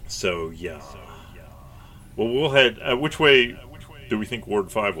 So, yeah. Well, we'll head... which way do we think Ward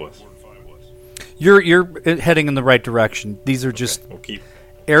 5 was? You're heading in the right direction. These are just We'll keep...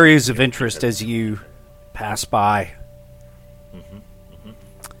 areas of interest as you pass by.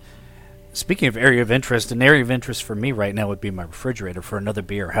 Speaking of area of interest, an area of interest for me right now would be my refrigerator for another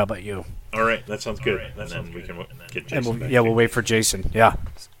beer. How about you? All right, that sounds good. And then we can get Jason back. We'll wait for Jason. Yeah.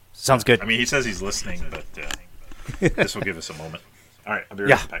 Sounds good. I mean, he says he's listening, but this will give us a moment. All right, I'll be right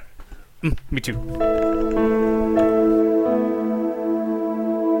Yeah. back. Me too.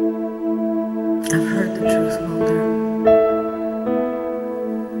 I've heard the truth, Mulder.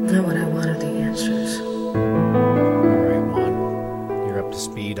 Not what I wanted the answers. All right, Juan. You're up to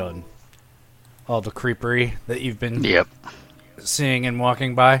speed on all the creepery that you've been Yep. seeing and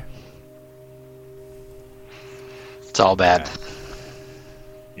walking by. It's all bad.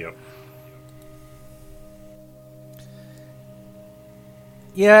 Yep.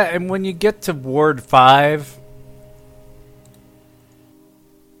 Yeah, and when you get to Ward 5,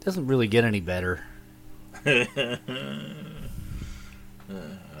 it doesn't really get any better.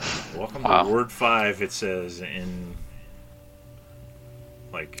 Welcome Wow. to Ward 5, it says in,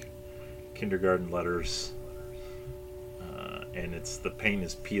 like, kindergarten letters. And it's the paint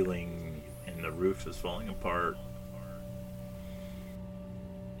is peeling and the roof is falling apart.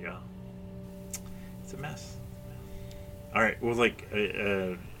 Yeah. It's a mess. Alright, well, like,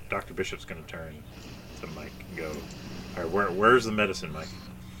 Dr. Bishop's going to turn to Mike and go, alright, where's the medicine, Mike?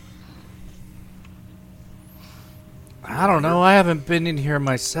 I don't know. I haven't been in here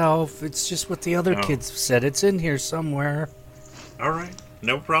myself. It's just what the other Oh. kids have said. It's in here somewhere. Alright,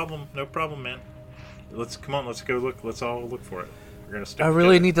 no problem, man. Let's go look. Let's all look for it. We're gonna stick I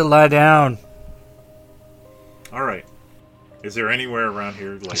really together. need to lie down. All right. Is there anywhere around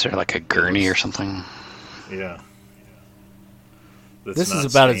here? Like, Is there like a gurney or something? Yeah. That's This is not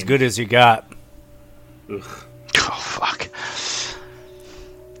about as stained. good as you got. Ugh. Oh, fuck.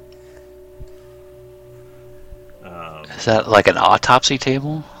 Is that like an autopsy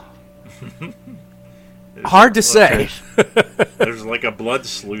table? Hard to say. There's like a blood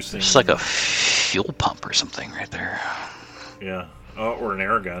sluicing. It's like a fuel pump or something right there. Yeah. Oh, or an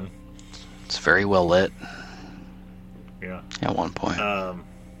air gun. It's very well lit Yeah. at one point.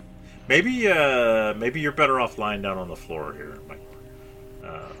 Maybe you're better off lying down on the floor here, Mike.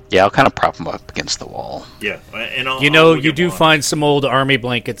 Yeah, I'll kind of prop him up against the wall. Yeah. And I'll look You at do one. find some old army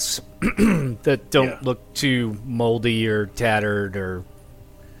blankets that don't Yeah. look too moldy or tattered or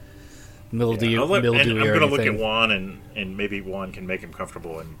mildewy, Yeah, and mildewy I'm or gonna look anything. at Juan, and maybe Juan can make him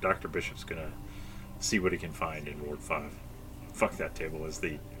comfortable, and Dr. Bishop's gonna see what he can find in Ward 5. Fuck that table is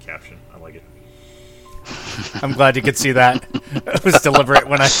the caption. I like it. I'm glad you could see that. It was deliberate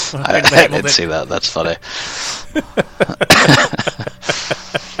when I I labeled did it. see that. That's funny.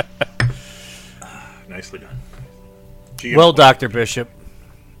 Nicely done. GM Well, point. Dr. Bishop.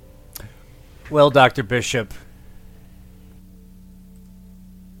 Well, Dr. Bishop.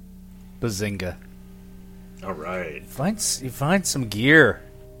 Bazinga. All right. You find some gear.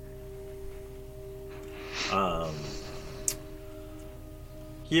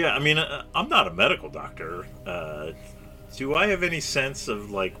 Yeah, I mean, I'm not a medical doctor. Do I have any sense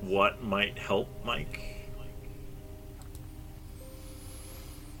of like what might help Mike?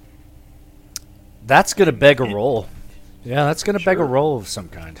 That's gonna beg a roll. Yeah, that's gonna beg a Sure. roll of some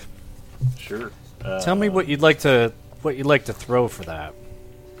kind. Sure. Tell me what you'd like to throw for that.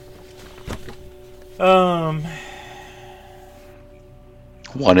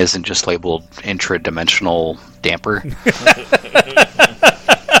 One isn't just labeled intradimensional damper.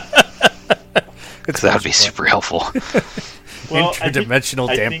 Because that would be super helpful. Well, I think- Interdimensional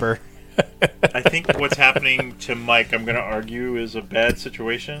I think- damper. I think what's happening to Mike, I'm going to argue, is a bad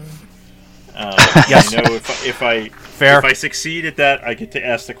situation. Yes. I know if I succeed at that, I get to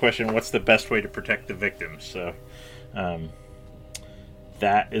ask the question, what's the best way to protect the victims? So,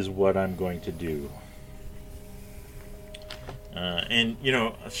 that is what I'm going to do. And, you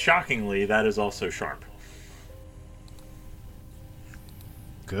know, shockingly, that is also sharp.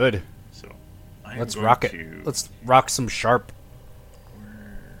 Good. So, I'm Let's going rock it. to- Let's rock some sharp.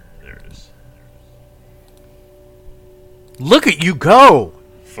 There it is. Look at you go!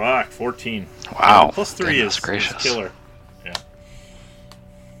 Fuck, 14. Wow. Plus 3 Goodness is gracious. killer. Yeah.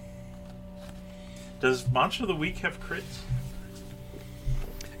 Does Monster of the Week have crits?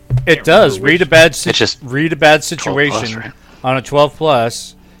 It does. remember Read a which- bad It's just read a bad 12 situation plus, right? on a 12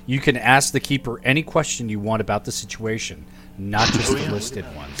 plus. You can ask the keeper any question you want about the situation, not just Oh, the yeah, listed look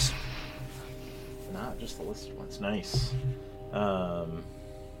at that. ones. Not just the listed ones. Nice.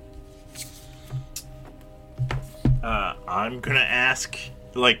 I'm gonna ask.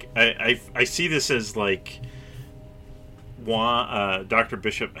 Like, I see this as like Juan, Dr.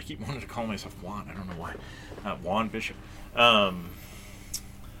 Bishop. I keep wanting to call myself Juan. I don't know why. Juan Bishop.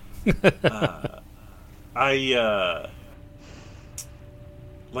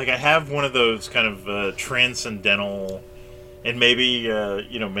 I have one of those kind of transcendental, and maybe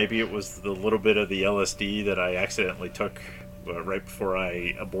maybe it was the little bit of the LSD that I accidentally took right before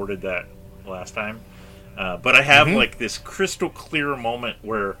I aborted that last time. But I have like this crystal clear moment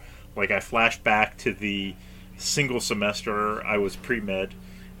where like I flash back to the single semester I was pre-med,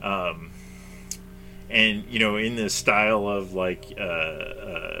 and you know, in the style of like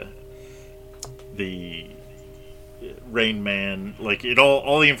the Rain Man, like it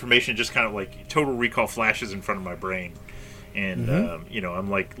all the information just kind of like Total Recall flashes in front of my brain, and you know, I'm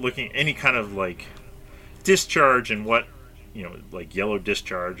like looking any kind of like discharge and what, you know, like yellow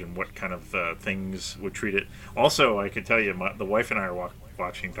discharge and what kind of things would treat it. Also, I can tell you, the wife and I are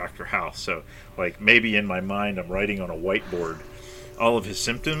watching Dr. House, so like maybe in my mind I'm writing on a whiteboard all of his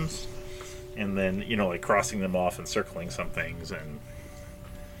symptoms, and then, you know, like crossing them off and circling some things, and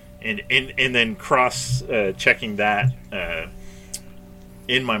then cross checking that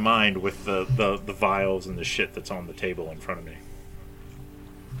in my mind with the vials and the shit that's on the table in front of me.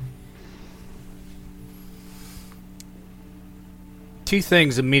 Two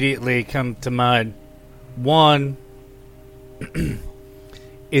things immediately come to mind. One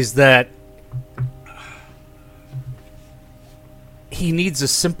is that he needs a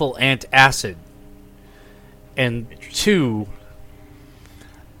simple antacid. And two,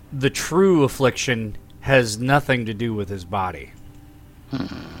 the true affliction has nothing to do with his body.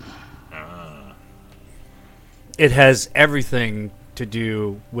 It has everything to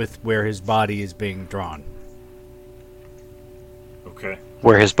do with where his body is being drawn. Okay.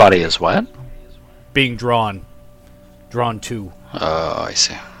 Where his body is what? Being drawn. Drawn to. Oh, I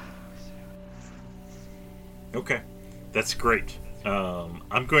see. Okay. That's great.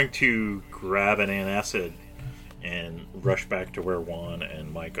 I'm going to grab an antacid and rush back to where Juan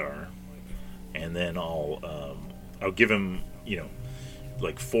and Mike are, and then I'll give him, you know,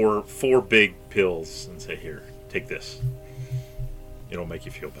 like four big pills and say, "Here, take this. It'll make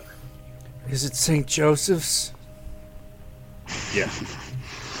you feel better." Is it St. Joseph's? Yeah.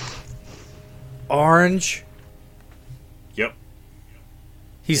 Orange? Yep.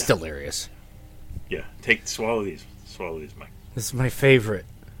 He's delirious. Yeah. Swallow these, Mike. This is my favorite.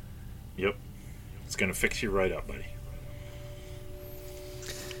 Yep. It's gonna fix you right up, buddy.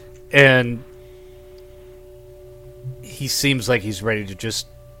 And he seems like he's ready to just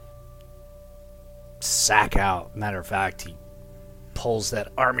sack out. Matter of fact, he pulls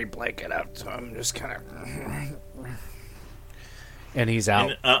that army blanket out to him, just kind of, and he's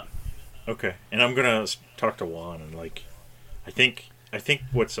out. And, okay, and I'm gonna talk to Juan, and like, I think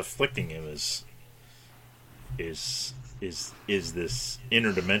what's afflicting him is this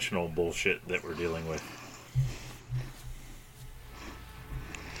interdimensional bullshit that we're dealing with.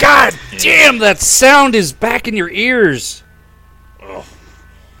 God damn, that sound is back in your ears. Oh,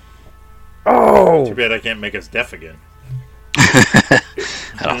 Oh, too bad I can't make us deaf again. I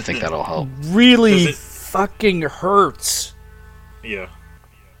don't think that'll help. really Does it- fucking hurts. Yeah.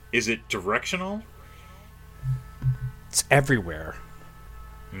 Is it directional? It's everywhere.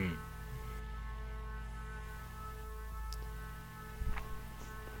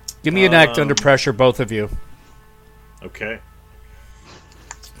 Give me an act under pressure, both of you. Okay.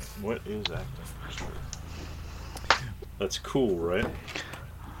 What is acting? That's cool, right?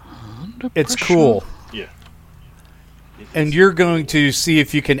 It's cool. Yeah. And you're going to see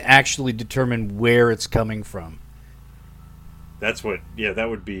if you can actually determine where it's coming from. That's what. Yeah, that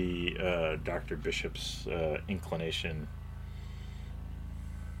would be Dr. Bishop's inclination.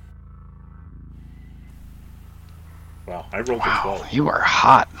 Wow, I rolled a Wow, 12. you are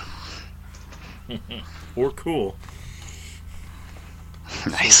hot. Or cool.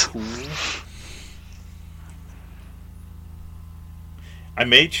 Nice. I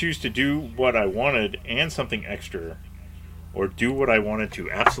may choose to do what I wanted and something extra, or do what I wanted to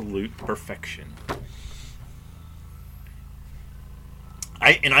absolute perfection.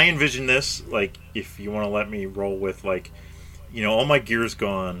 I envision this, like, if you want to let me roll with, like, you know, all my gear's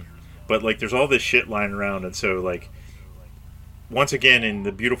gone, but like there's all this shit lying around, and so like once again in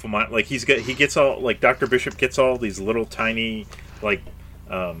the beautiful mind, like he gets all, like, Dr. Bishop gets all these little tiny, like,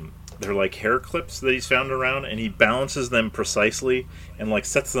 they're like hair clips that he's found around, and he balances them precisely and like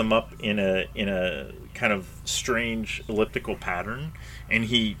sets them up in a kind of strange elliptical pattern, and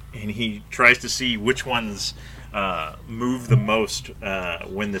he tries to see which ones move the most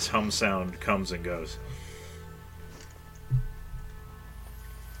when this hum sound comes and goes.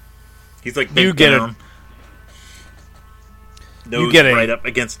 He's like bent You get down, nose get a- right up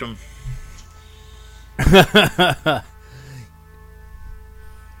against him.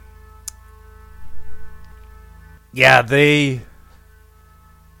 Yeah, they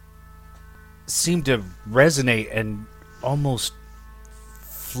seem to resonate and almost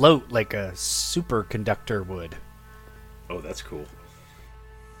float like a superconductor would. Oh, that's cool.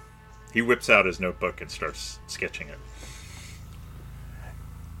 He whips out his notebook and starts sketching it.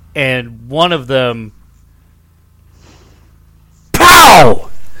 And one of them, pow!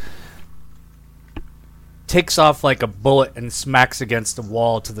 Takes off like a bullet and smacks against the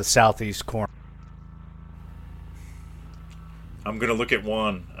wall to the southeast corner. I'm going to look at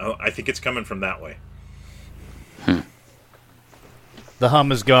one. I think it's coming from that way. The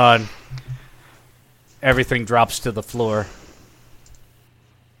hum is gone. Everything drops to the floor.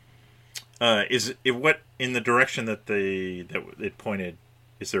 Is it what in the direction that it pointed?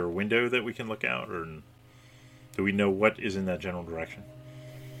 Is there a window that we can look out, or do we know what is in that general direction?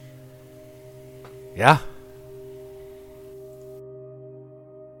 Yeah.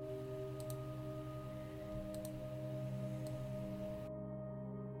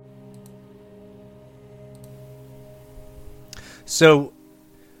 So,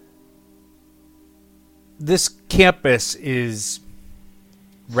 this campus is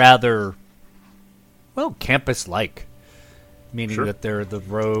rather, well, campus-like, meaning Sure. that there are the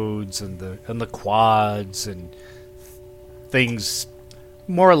roads and the quads and things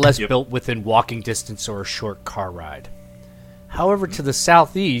more or less Yep. built within walking distance or a short car ride. However, to the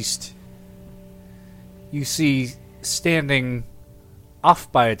southeast, you see standing off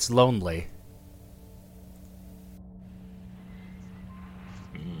by its lonely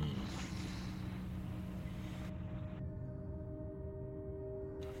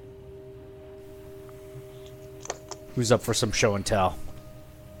who's up for some show and tell.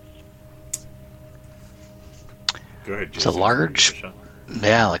 Go ahead. It's a Jason. large,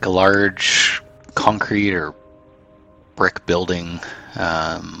 yeah, like a large concrete or brick building.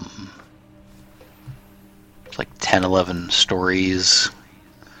 It's like 10, 11 stories.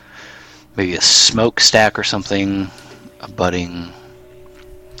 Maybe a smokestack or something abutting.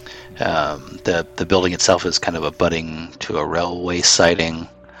 The building itself is kind of abutting to a railway siding.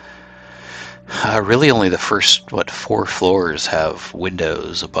 Really, only the first 4 floors have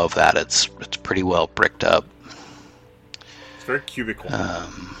windows. Above that, it's pretty well bricked up. It's very cubical.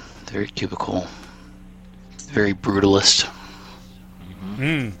 Very cubical. Very brutalist.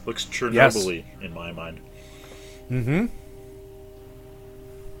 Looks Chernobyl-y in my mind. Mm-hmm.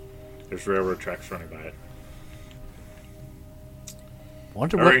 There's railroad tracks running by it.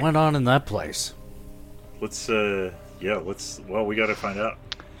 Wonder All what right. went on in that place. Let's we got to find out.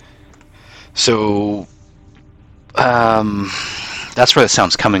 So, that's where the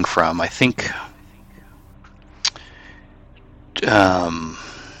sound's coming from. I think,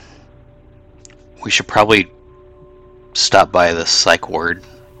 we should probably stop by the psych ward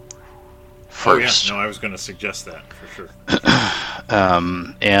first. Oh, yeah. No, I was going to suggest that for sure.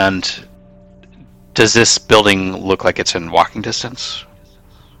 And does this building look like it's in walking distance?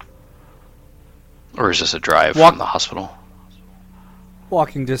 Or is this a drive from the hospital?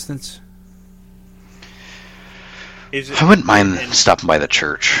 Walking distance. I wouldn't mind stopping by the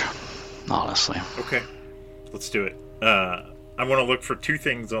church, honestly. Okay, let's do it. I want to look for 2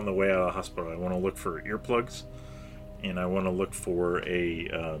 things on the way out of the hospital. I want to look for earplugs, and I want to look for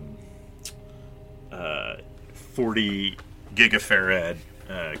a 40 gigafarad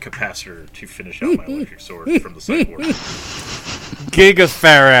capacitor to finish out my electric sword from the psych ward.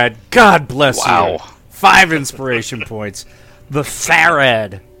 Gigafarad. God bless you. Wow. 5 inspiration points. The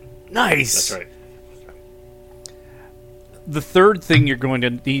farad. Nice. That's right. The third thing you're going to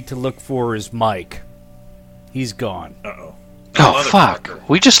need to look for is Mike. He's gone. Uh-oh. Oh, fuck.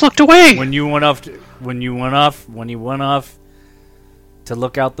 We just looked away. When he went off to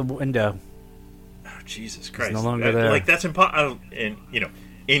look out the window. Oh, Jesus Christ. no longer there. Like, that's impossible. And,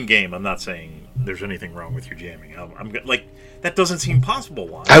 in game, I'm not saying there's anything wrong with your jamming. Like, that doesn't seem possible,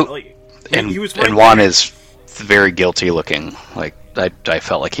 Juan. He was right and Juan there. is very guilty looking. Like, I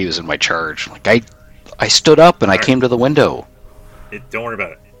felt like he was in my charge. Like, I stood up and I came to the window. Don't worry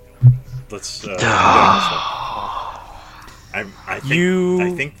about it. Let's go on this one. I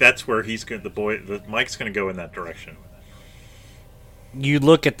think that's where he's going. Mike's going to go in that direction. You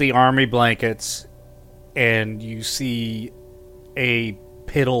look at the army blankets, and you see a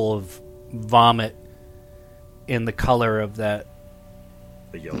piddle of vomit in the color of that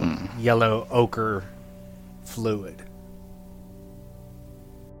The yellow. yellow ochre fluid.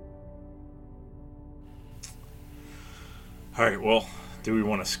 All right. Well, do we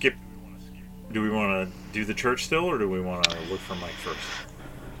want to skip? Do we want to do the church still, or do we want to look for Mike first?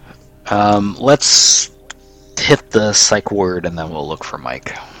 Let's hit the psych word and then we'll look for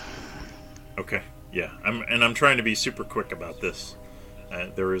Mike. Okay. Yeah. I'm trying to be super quick about this.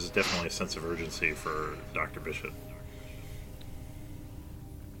 There is definitely a sense of urgency for Dr. Bishop.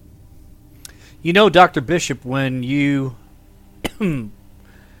 You know, Dr. Bishop, when you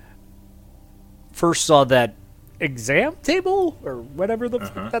first saw that exam table or whatever the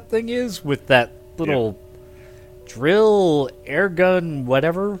fuck that thing is with that little drill, air gun,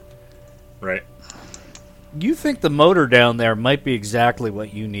 whatever. Right. You think the motor down there might be exactly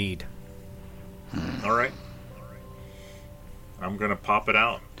what you need. All right. I'm going to pop it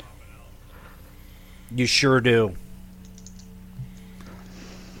out. You sure do.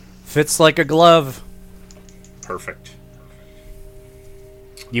 Fits like a glove. Perfect.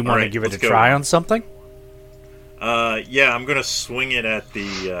 You want to give it a try on something? Yeah, I'm going to swing it at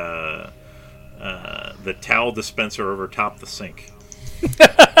the towel dispenser over top the sink.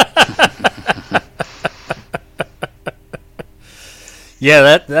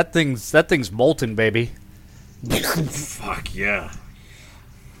 Yeah, that thing's molten, baby. Fuck yeah.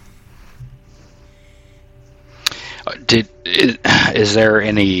 Is there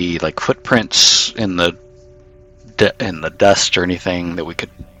any like footprints in the dust or anything that we could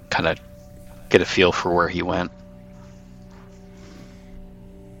kind of get a feel for where he went?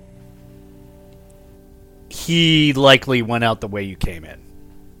 He likely went out the way you came in.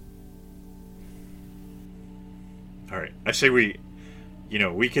 All right. I say we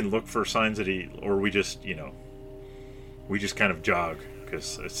can look for signs that we just kind of jog,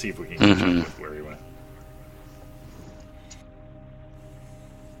 because let's see if we can catch up with where he went.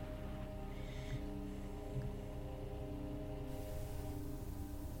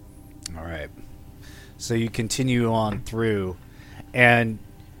 All right. So you continue on through, and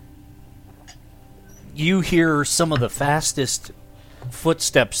you hear some of the fastest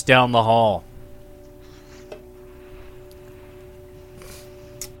footsteps down the hall.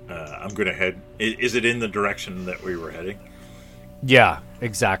 I'm going to head. Is it in the direction that we were heading? Yeah,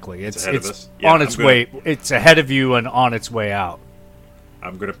 exactly. It's ahead of us? Yeah, on its way. It's ahead of you and on its way out.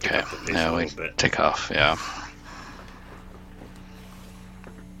 I'm going to pick up the pace a little bit. Take off, yeah.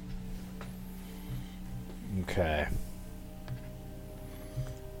 Okay.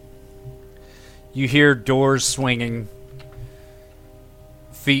 You hear doors swinging,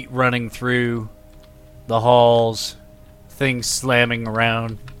 feet running through the halls, things slamming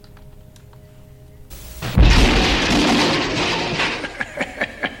around.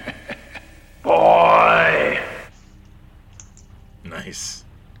 Boy! Nice.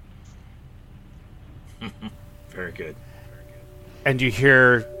 Very good. And you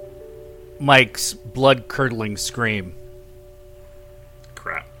hear Mike's blood-curdling scream.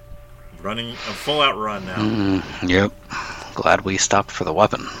 Crap. Running a full-out run now. Yep. Glad we stopped for the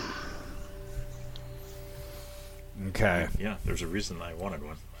weapon. Okay. Yeah, there's a reason I wanted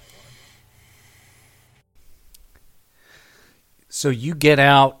one. So you get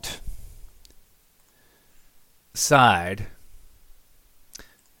outside,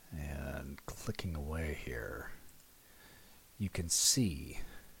 and clicking away here, you can see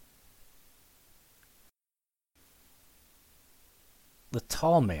the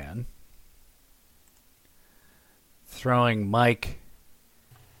tall man throwing Mike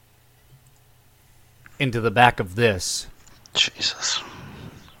into the back of this. Jesus.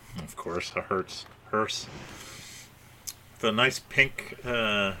 Of course, a hearse. With a nice pink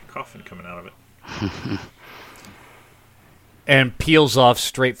coffin coming out of it. And peels off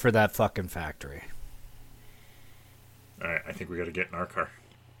straight for that fucking factory. Alright, I think we gotta get in our car.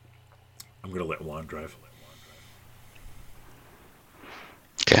 I'm gonna let Juan drive.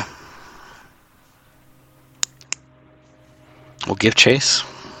 Okay. We'll give chase.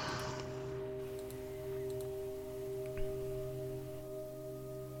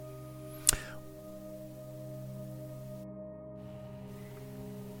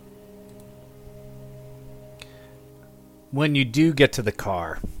 When you do get to the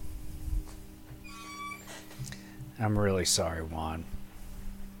car, I'm really sorry, Juan.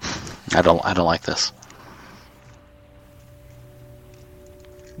 I don't like this.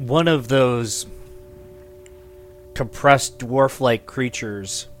 One of those compressed dwarf-like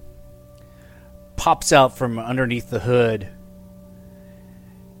creatures pops out from underneath the hood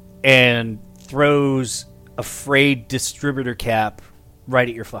and throws a frayed distributor cap right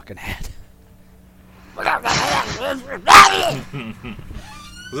at your fucking head.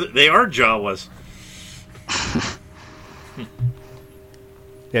 They are Jawas.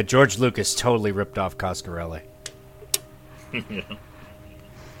 Yeah, George Lucas totally ripped off Coscarelli. Yeah.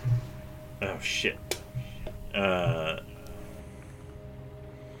 Oh, shit. And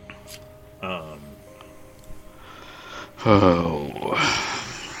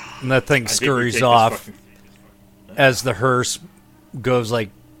that thing scurries off as the hearse goes like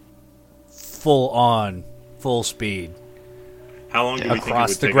full speed How long do we think it across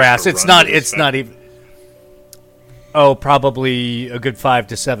would the take grass. us to It's run not. to this It's not even. Oh, probably a good 5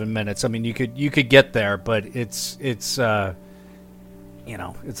 to 7 minutes. I mean, you could get there, but it's it's a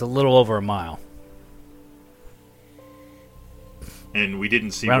little over a mile. And we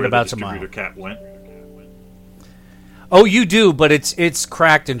didn't see Roundabout's a where the mile. distributor cap went. Oh, you do, but it's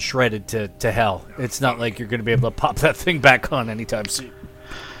cracked and shredded to hell. It's not like you're going to be able to pop that thing back on anytime soon.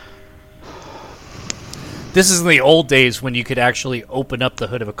 This is in the old days when you could actually open up the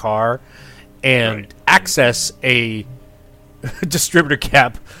hood of a car and access a distributor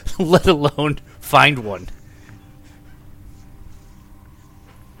cap, let alone find one.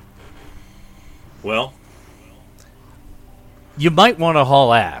 Well, You might want to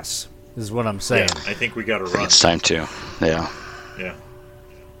haul ass, is what I'm saying. yeah, I think we got to I think run. it's time to. Yeah. Yeah.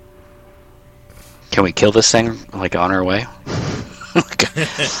 Can we kill this thing like on our way?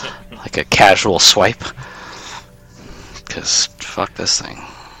 like a casual swipe? Because fuck this thing.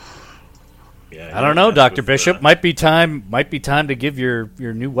 Yeah. I don't know, Dr. Bishop. Might be time to give your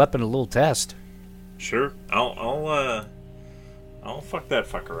new weapon a little test. Sure. I'll fuck that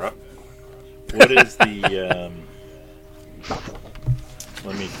fucker up. What is the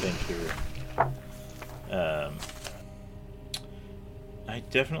let me think here. I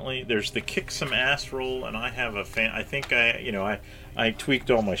definitely there's the kick some ass roll, and I have a fan. I think I tweaked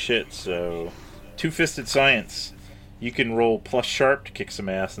all my shit. So, two-fisted science. You can roll plus sharp to kick some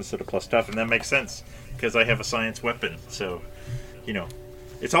ass instead of plus tough, and that makes sense because I have a science weapon. So,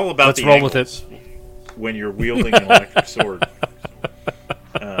 it's all about Let's the roll with angles when you're wielding an electric sword.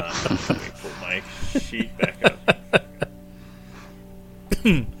 Let me pull my sheet back up.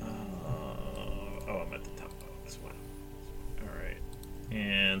 I'm at the top of this one. All right,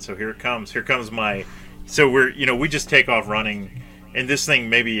 and so here it comes. Here comes my. So we just take off running, and this thing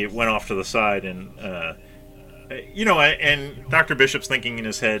maybe it went off to the side, and and Dr. Bishop's thinking in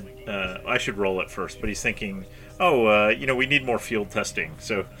his head, I should roll it first, but he's thinking, we need more field testing.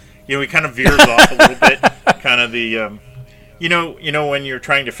 So, he kind of veers off a little bit, kind of the, when you're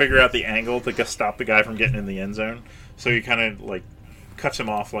trying to figure out the angle to stop the guy from getting in the end zone. So he kind of like cuts him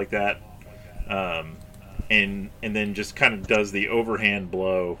off like that, and then just kind of does the overhand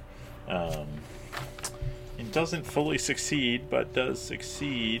blow, and doesn't fully succeed, but does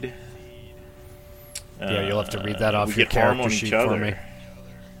succeed. Yeah, you'll have to read that off we your get harm character on sheet each for other. me.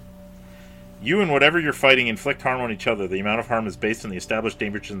 You and whatever you're fighting inflict harm on each other. The amount of harm is based on the established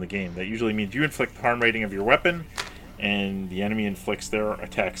dangers in the game. That usually means you inflict the harm rating of your weapon, and the enemy inflicts their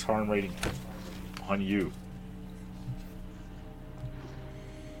attack's harm rating on you.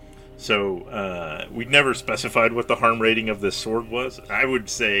 So, we'd never specified what the harm rating of this sword was. I would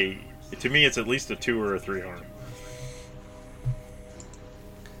say, to me, it's at least a 2 or a 3 harm.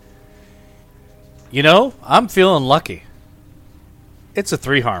 I'm feeling lucky. It's a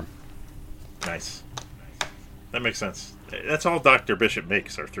 3 harm. Nice. That makes sense. That's all Dr. Bishop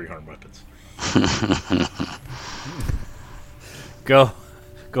makes, are 3 harm weapons. Go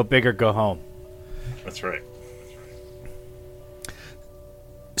big or go home. That's right.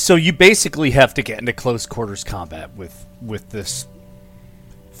 So you basically have to get into close quarters combat with this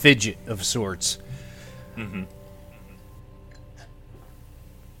fidget of sorts. Mm-hmm.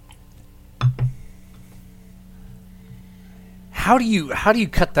 How do you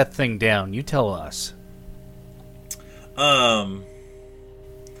cut that thing down? You tell us.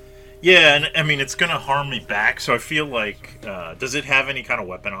 Yeah, and I mean it's gonna harm me back, so I feel like does it have any kind of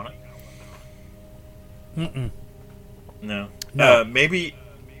weapon on it? Mm-mm. No. No. Maybe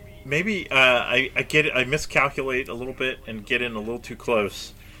I get it. I miscalculate a little bit and get in a little too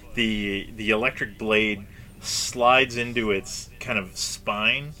close. The electric blade slides into its kind of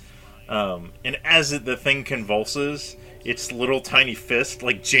spine, and as the thing convulses, its little tiny fist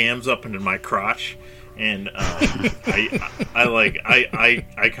like jams up into my crotch, and I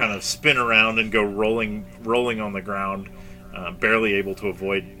kind of spin around and go rolling on the ground, barely able to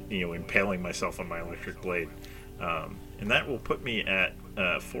avoid impaling myself on my electric blade, and that will put me at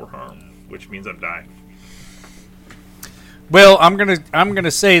 4 harm, which means I'm dying. Well, I'm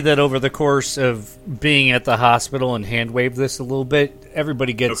gonna say that over the course of being at the hospital and hand wave this a little bit,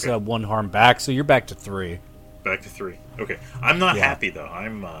 everybody gets 1 harm back, so you're back to 3. Back to 3. Okay, I'm not happy though.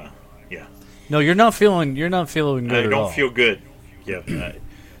 I'm yeah. No, you're not feeling good I at all. don't feel good. Yeah,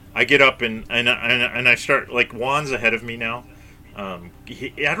 I get up and I start like Juan's ahead of me now. I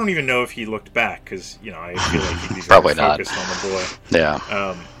don't even know if he looked back because I feel like he'd be Probably very not. focused on the boy.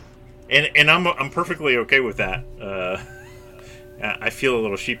 Yeah. And I'm perfectly okay with that. I feel a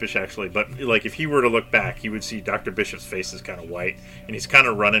little sheepish actually, but like if he were to look back, he would see Dr. Bishop's face is kind of white, and he's kind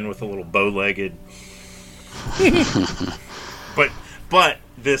of running with a little bow-legged. But But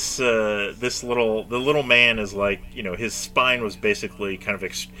this little man is like, his spine was basically kind of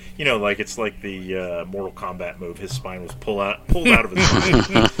like it's like the Mortal Kombat move. His spine was pulled out of his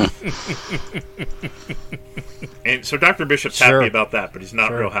spine. And so Dr. Bishop's happy about that, but he's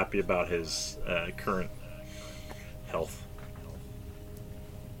not real happy about his current health.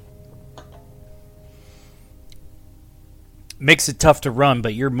 Makes it tough to run,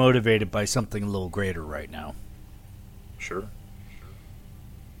 but you're motivated by something a little greater right now. Sure.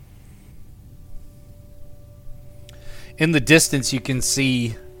 In the distance, you can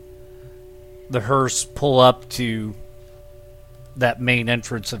see the hearse pull up to that main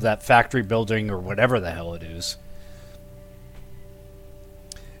entrance of that factory building or whatever the hell it is.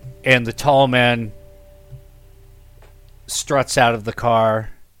 And the tall man struts out of the car,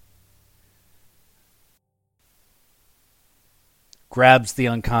 grabs the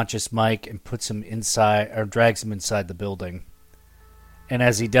unconscious Mike and puts him inside, or drags him inside the building. And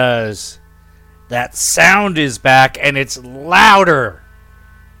as he does, that sound is back, and it's louder.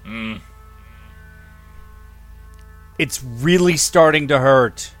 It's really starting to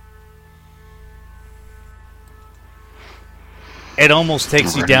hurt. It almost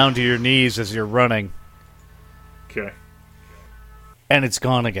takes you down to your knees as you're running. Okay. And it's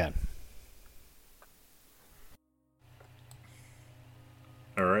gone again.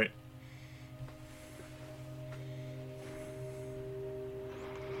 All right.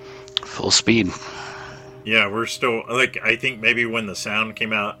 Full speed. Yeah, we're still, I think maybe when the sound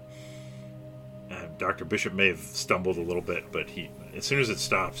came out, Dr. Bishop may have stumbled a little bit, but as soon as it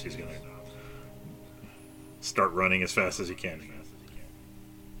stops, he's going to start running as fast as he can.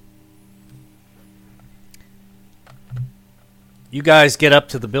 You guys get up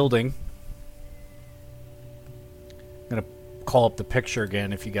to the building. I'm going to call up the picture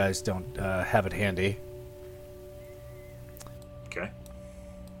again if you guys don't have it handy. Okay.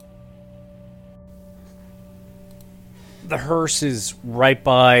 The hearse is right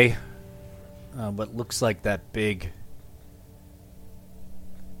by what looks like that big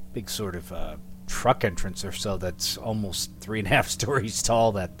sort of truck entrance or so that's almost 3.5 stories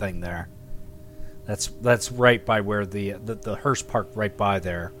tall, that thing there. That's right by where the hearse parked right by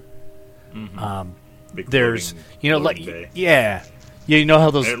there. Mm-hmm. There's loading bay. You know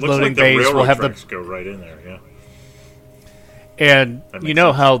how those loading bays will have trucks go right in there, yeah. And you know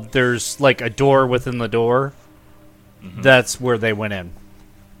sense. how there's like a door within the door? Mm-hmm. That's where they went in.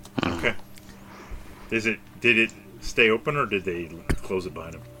 Okay. Did it stay open, or did they close it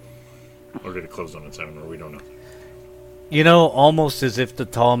behind them? Or did it close on its own, or we don't know? You know, almost as if the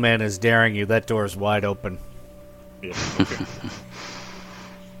tall man is daring you, that door is wide open. Yeah, okay.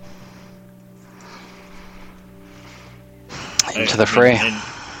 Into the fray.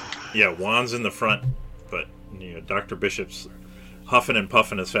 Yeah, Juan's in the front, but Dr. Bishop's huffing and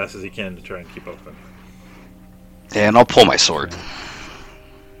puffing as fast as he can to try and keep up with him. And I'll pull my sword.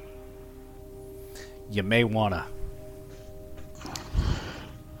 You may wanna.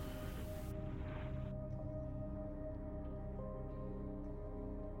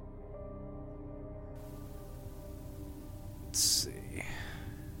 Let's see.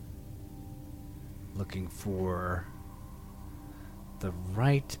 Looking for the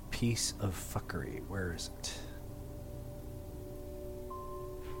right piece of fuckery. Where is it?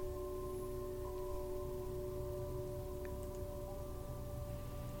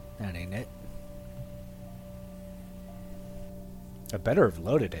 That ain't it. I better have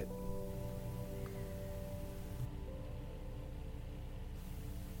loaded it.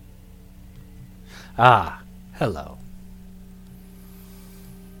 Ah, hello.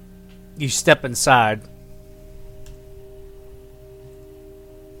 You step inside.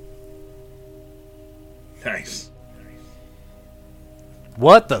 Nice.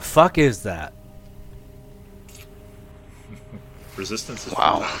 What the fuck is that? Resistance is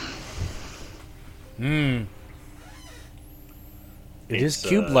Wow. It is It's,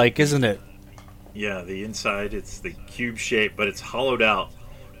 cube-like, isn't it? Yeah, the inside, it's the cube shape, but it's hollowed out.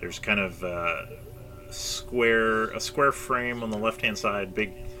 There's kind of a square frame on the left-hand side,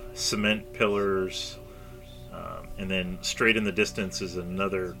 big cement pillars, and then straight in the distance is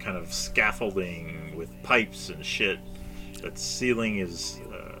another kind of scaffolding with pipes and shit. That ceiling is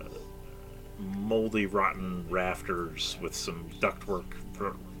moldy, rotten rafters with some ductwork,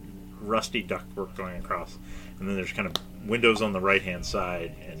 rusty ductwork going across. And then there's kind of windows on the right-hand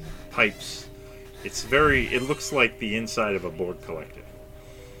side and pipes. It looks like the inside of a board collective.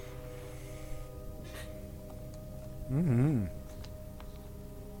 Mm-hmm.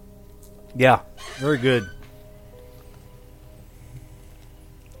 Yeah, very good.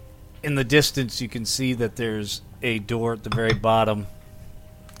 In the distance, you can see that there's a door at the very bottom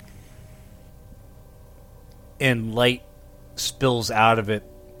and light spills out of it,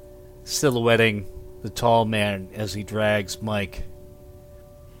 silhouetting the tall man as he drags Mike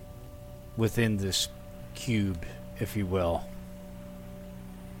within this cube, if you will.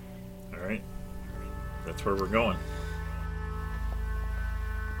 All right. That's where we're going.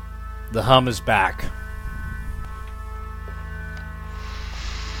 The hum is back.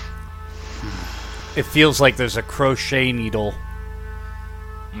 It feels like there's a crochet needle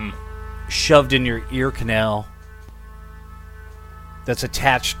shoved in your ear canal that's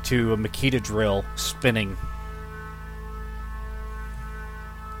attached to a Makita drill spinning.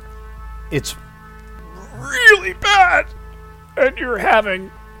 It's really bad, and you're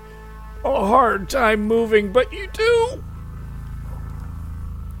having a hard time moving, but you do.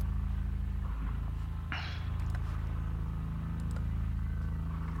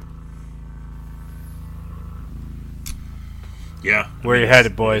 Yeah. Where you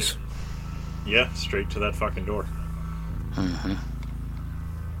headed, boys? Yeah, straight to that fucking door. Mm-hmm.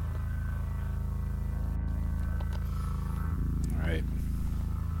 All right.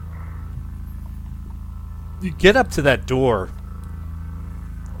 You get up to that door,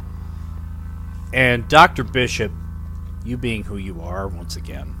 and Dr. Bishop, you being who you are once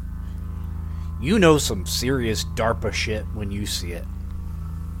again, you know some serious DARPA shit when you see it.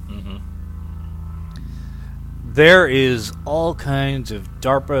 Mm-hmm. There is all kinds of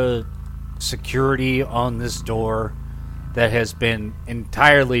DARPA security on this door that has been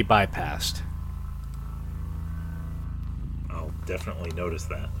entirely bypassed. I'll definitely notice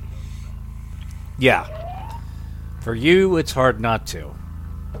that. Yeah. For you, it's hard not to.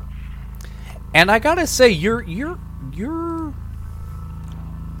 And I gotta say, you're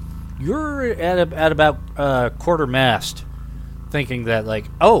at about quarter mast, thinking that like,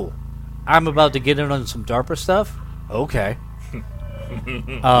 oh, I'm about to get in on some DARPA stuff. Okay.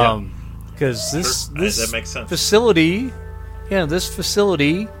 Because this that makes sense. facility, this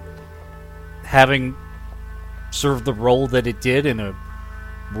facility, having served the role that it did in a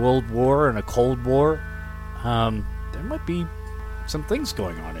World War and a Cold War, there might be some things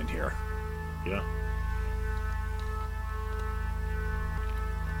going on in here. Yeah.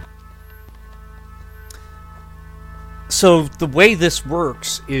 So the way this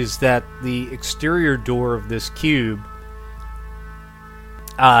works is that the exterior door of this cube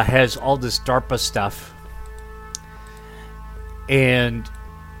has all this DARPA stuff, and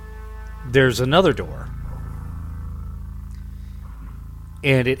there's another door,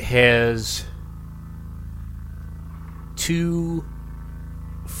 and it has two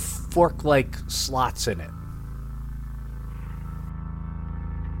fork-like slots in it.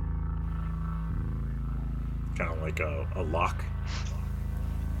 Kind of like a lock.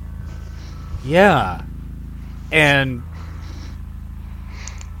 Yeah. And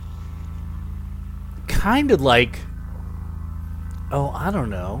kind of like, oh, I don't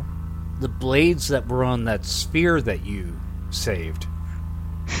know, the blades that were on that sphere that you saved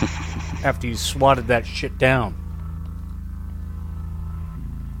after you swatted that shit down.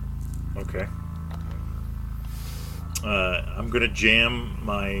 Okay. I'm gonna jam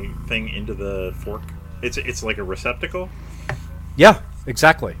my thing into the fork. It's like a receptacle. Yeah,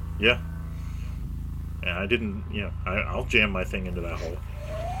 exactly. Yeah. And I didn't. I'll jam my thing into that hole.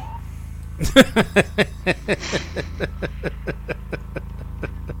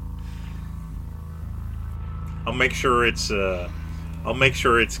 I'll make sure it's. I'll make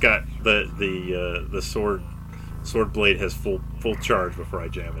sure it's got the sword blade has full charge before I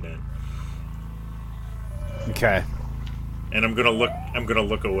jam it in. Okay. And I'm gonna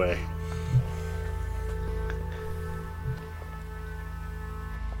look away.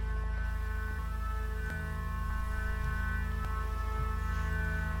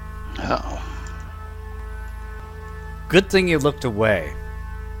 Oh. Good thing you looked away.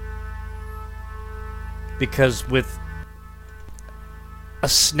 Because with a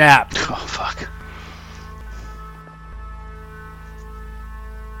snap, Oh, fuck.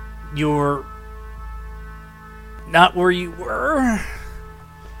 you're not where you were.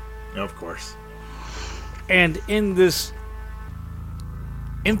 Of course. And in this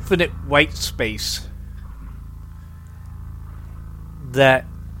infinite white space that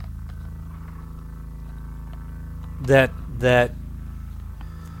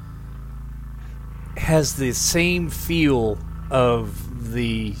has the same feel of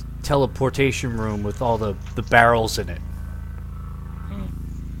the teleportation room with all the barrels in it.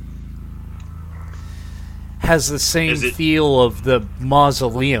 Has the same feel of the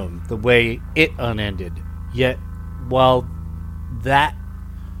mausoleum, the way it unended. Yet, while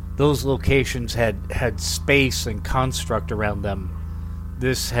those locations had space and construct around them,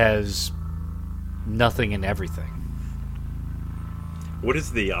 this has nothing and everything. What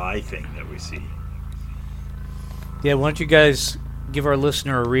is the eye thing that we see? Yeah, why don't you guys give our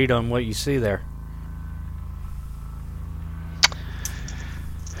listener a read on what you see there?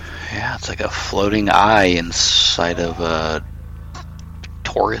 Yeah, it's like a floating eye inside of a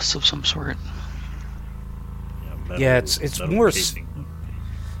torus of some sort. Metal, Yeah, it's metal more casing.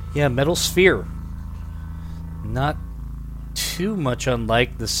 Yeah, metal sphere. Not too much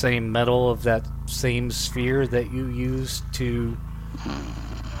unlike the same metal of that same sphere that you used to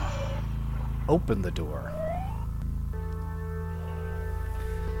open the door.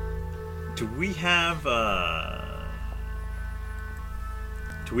 Do we have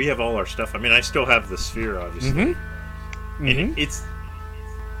all our stuff? I mean, I still have the sphere, obviously. And it's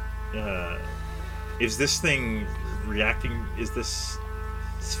is this thing reacting? Is this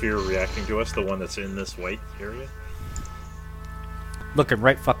sphere reacting to us? The one that's in this white area, Looking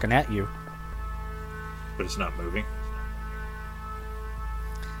right fucking at you. but it's not moving.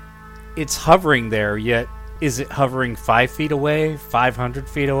 It's hovering there, yet is it hovering 5 feet away? 500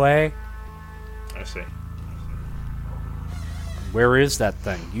 feet away? I see. Where is that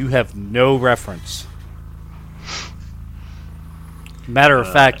thing? You have no reference. Matter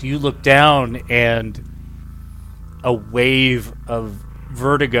of fact, you look down and a wave of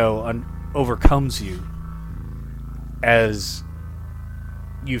vertigo overcomes you as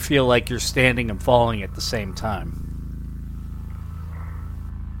you feel like you're standing and falling at the same time.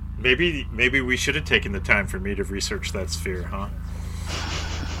 Maybe we should have taken the time for me to research that sphere, huh?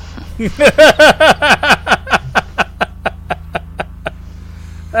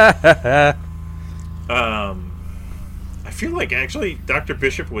 I feel like actually Dr.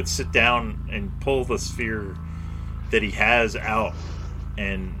 Bishop would sit down and pull the sphere that he has out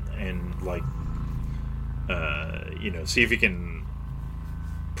and like see if he can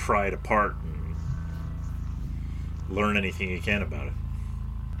pry it apart and learn anything he can about it.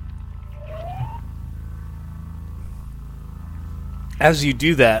 As you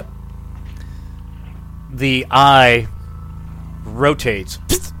do that, the eye rotates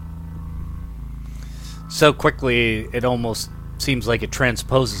so quickly it almost seems like it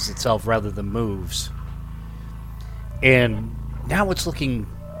transposes itself rather than moves. And now it's looking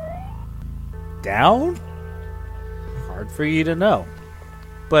down? Hard for you to know.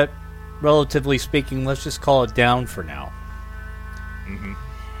 But relatively speaking, let's just call it down for now. Mm-hmm.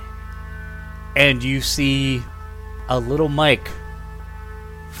 And you see a little mic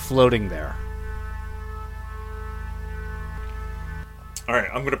floating there. All right,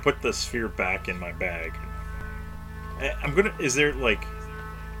 I'm gonna put the sphere back in my bag. Is there like,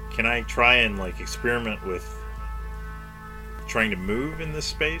 can I try and like experiment with trying to move in this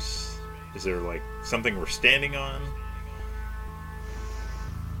space? Is there like something we're standing on?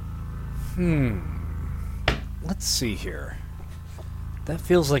 Let's see here. That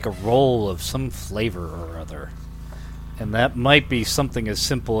feels like a roll of some flavor or other. And that might be something as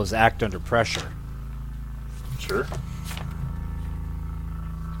simple as act under pressure. Sure.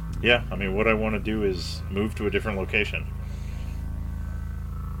 Yeah, I mean, what I want to do is move to a different location.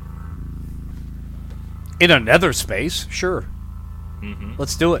 In a nether space, sure. Mm-hmm.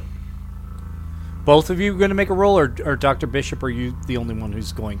 Let's do it. Both of you going to make a roll, or Dr. Bishop, are you the only one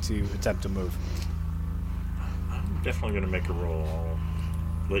who's going to attempt to move? I'm definitely going to make a roll. I'll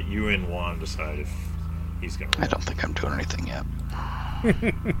let you and Juan decide if he's going to roll. I don't think I'm doing anything yet.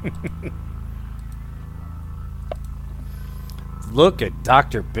 Look at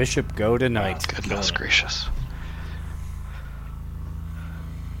Dr. Bishop go tonight. Goodness gracious.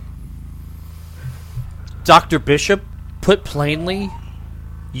 Dr. Bishop, put plainly,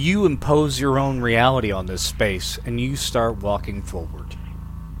 you impose your own reality on this space, and you start walking forward.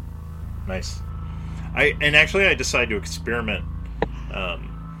 Nice. I decide to experiment.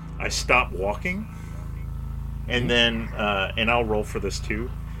 I stop walking, and then and I'll roll for this too.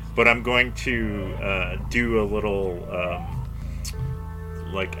 But I'm going to do a little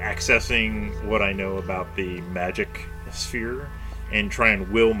like accessing what I know about the magic sphere, and try and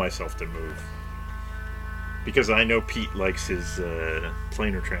will myself to move. Because I know Pete likes his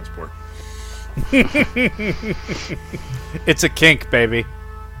planar transport. It's a kink, baby.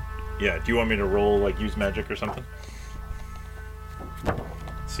 Yeah. Do you want me to roll like use magic or something?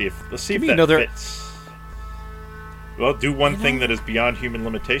 Let's see if Give me that another- fits. Well, do one thing that is beyond human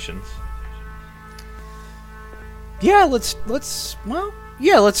limitations. Yeah, let's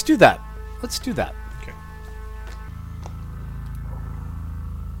do that. Let's do that. Okay.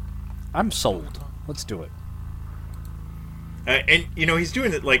 I'm sold. Let's do it. And he's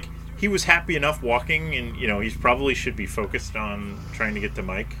doing it like he was happy enough walking, and he probably should be focused on trying to get to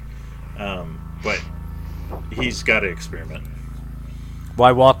Mike. But he's got to experiment.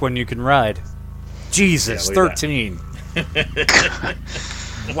 Why walk when you can ride? Jesus, Yeah, look at 13.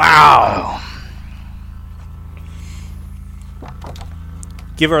 Wow.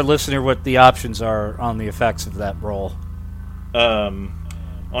 Give our listener what the options are on the effects of that roll. On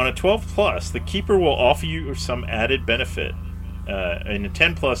a 12 plus, the keeper will offer you some added benefit. In a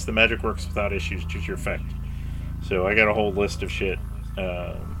 10 plus, the magic works without issues. Choose your effect. So I got a whole list of shit,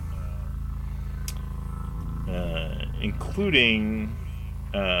 including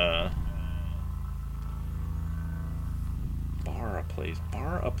bar a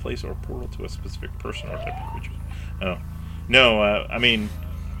place or portal to a specific person or type of creature. Oh no, I mean,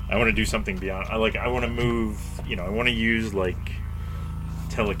 I want to do something beyond. I want to move. I want to use like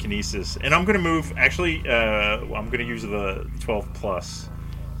telekinesis, and I'm going to move. Actually, I'm going to use the 12 plus.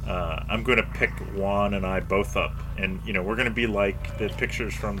 I'm going to pick Juan and I both up, and we're going to be like the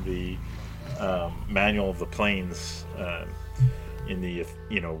pictures from the manual of the planes. In the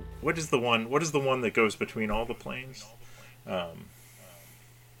what is the one that goes between all the planes?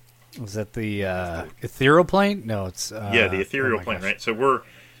 Was that the ethereal plane? No, it's the ethereal plane, gosh. right? So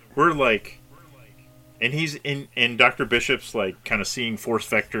we're like, and he's in Dr. Bishop's like kind of seeing force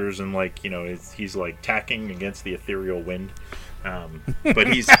vectors and like he's like tacking against the ethereal wind, but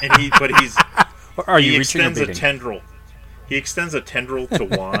he extends a tendril. He extends a tendril to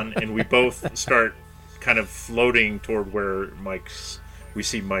Juan, and we both start kind of floating toward where we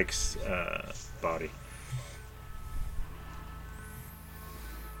see Mike's body.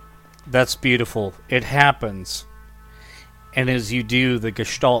 That's beautiful. It happens. And as you do, the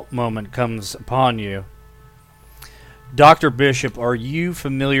Gestalt moment comes upon you. Dr. Bishop, are you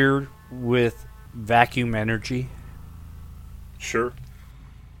familiar with vacuum energy? Sure.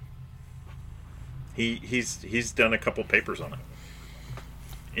 He's done a couple papers on it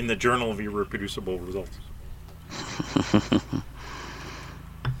in the Journal of Irreproducible Results.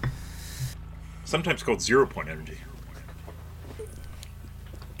 Sometimes called 0-point energy.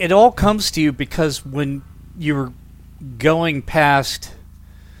 It all comes to you because when you were going past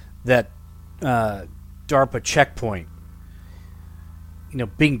that DARPA checkpoint,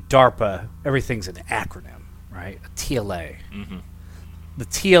 being DARPA, everything's an acronym, right? A TLA. Mm-hmm. The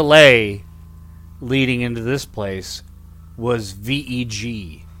TLA leading into this place was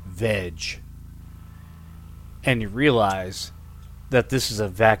VEG, VEG. And you realize that this is a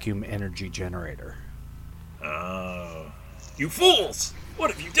vacuum energy generator. Oh. You fools! What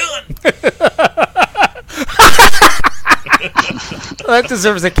have you done? That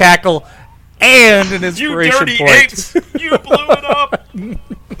deserves a cackle and an You inspiration dirty point. apes! You blew it up!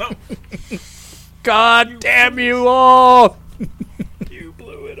 No. God damn you all! You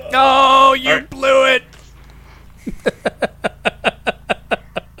blew it up. No, you right. blew it!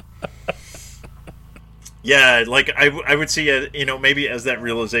 Yeah, like I would see, maybe as that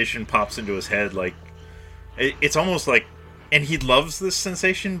realization pops into his head, like it's almost like, and he loves this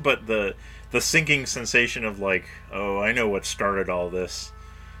sensation, but the sinking sensation of like, oh, I know what started all this,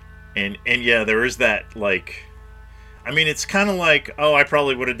 and yeah, there is that like, I mean, it's kind of like, oh, I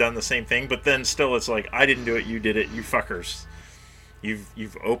probably would have done the same thing, but then still, it's like, I didn't do it, you did it, you fuckers,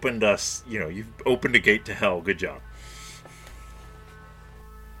 you've opened us, you've opened a gate to hell. Good job.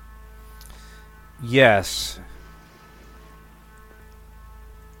 Yes.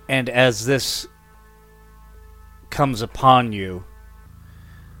 And as this comes upon you,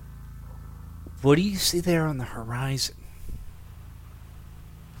 what do you see there on the horizon?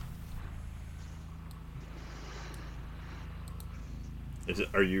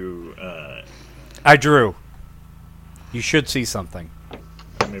 Are you? I drew. You should see something.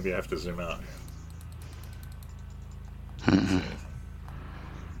 Maybe I have to zoom out. Do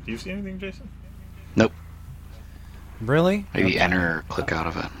you see anything, Jason? Nope. Really? Maybe enter or click out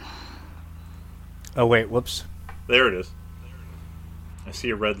of it. Oh, wait, whoops. There it is. I see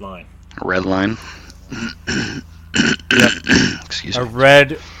a red line. A red line. Yep. Excuse A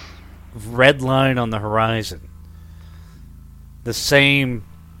me. red line on the horizon. The same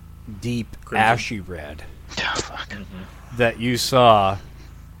deep, Crimson. ashy red Yeah, fuck. that you saw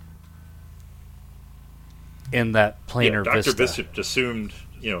in that planar Dr. vista. Bishop assumed,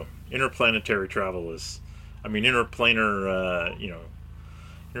 interplanetary travel is, interplanar,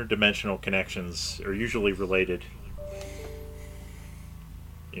 interdimensional connections are usually related.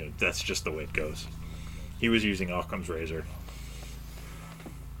 That's just the way it goes. He was using Occam's razor.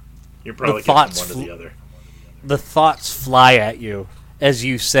 You're probably getting thoughts one to the other. The thoughts fly at you as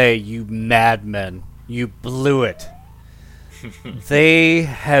you say, you madmen, you blew it. They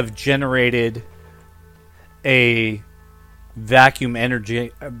have generated a vacuum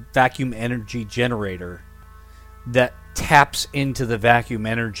energy generator that taps into the vacuum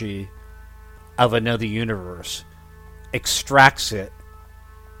energy of another universe, extracts it,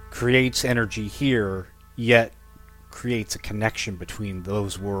 creates energy here, yet creates a connection between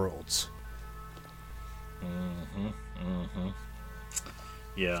those worlds.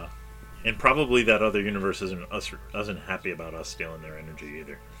 Yeah. And probably that other universe isn't happy about us stealing their energy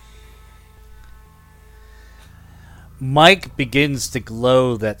either. Mike begins to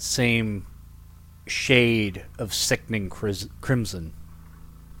glow that same shade of sickening crimson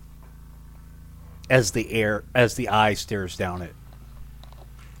as the eye stares down it.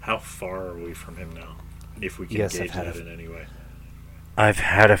 How far are we from him now? If we can Yes, gauge that in any way. I've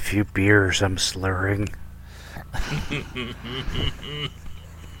had a few beers, I'm slurring.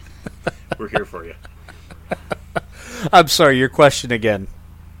 We're here for you. I'm sorry, your question again.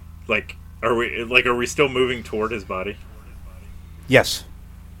 Are we still moving toward his body? Yes.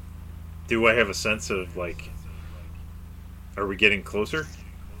 Do I have a sense of are we getting closer?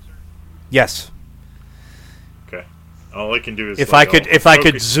 Yes. Okay. All I can do is If I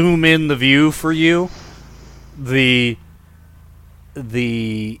could zoom in the view for you, the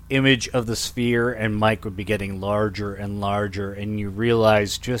image of the sphere and Mike would be getting larger and larger, and you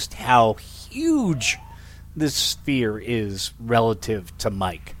realize just how huge this sphere is relative to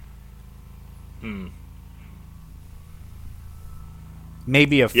Mike.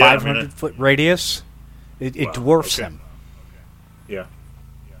 Maybe a 500-foot radius. It dwarfs him. Yeah.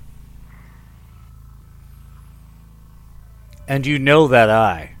 And you know that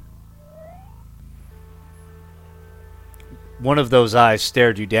eye. One of those eyes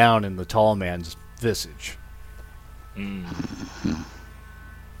stared you down in the tall man's visage. And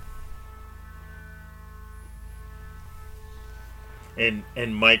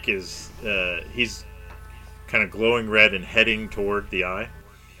Mike is he's kind of glowing red and heading toward the eye.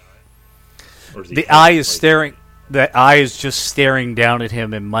 Or is he The eye is staring. The eye is just staring down at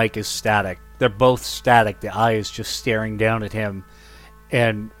him, and Mike is static. They're both static. The eye is just staring down at him,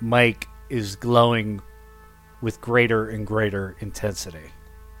 and Mike is glowing with greater and greater intensity.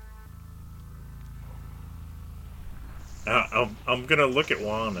 I'm gonna look at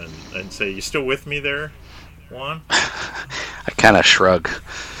Juan and say, "You still with me there, Juan?" I kind of shrug.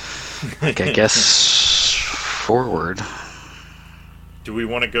 I guess forward. Do we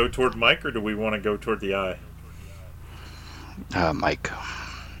want to go toward Mike, or do we want to go toward the eye? Mike.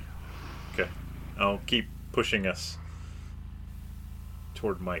 Okay. I'll keep pushing us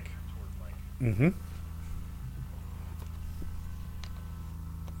toward Mike. Mm-hmm.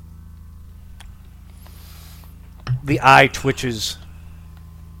 The eye twitches,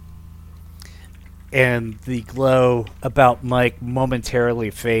 and the glow about Mike momentarily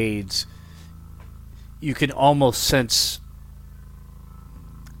fades. You can almost sense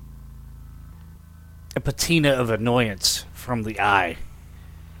a patina of annoyance from the eye.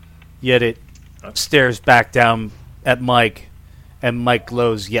 Yet it stares back down at Mike, and Mike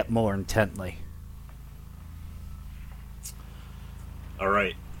glows yet more intently. All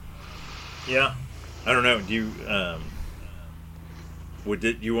right. Yeah. I don't know. Do you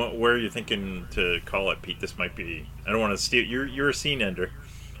you want where you're thinking to call it, Pete? This might be. I don't want to steal. You're a scene ender.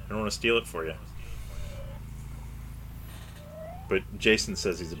 I don't want to steal it for you. But Jason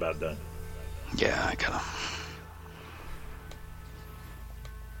says he's about done. Yeah, I gotta.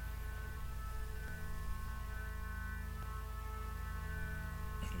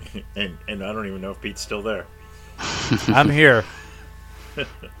 and I don't even know if Pete's still there. I'm here.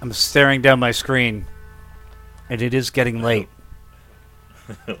 I'm staring down my screen, and it is getting late.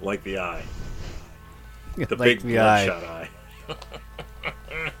 Like the eye. The Like big the bloodshot eye.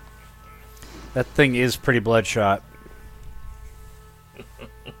 That thing is pretty bloodshot.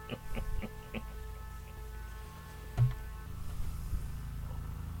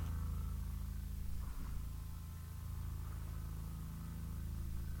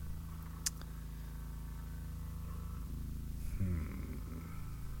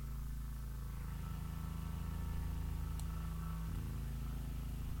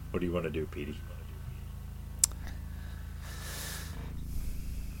 What do you want to do, Petey?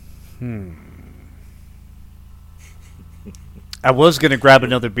 I was going to grab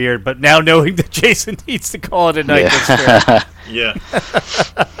another beer, but now knowing that Jason needs to call it a night, that's fair. Yeah.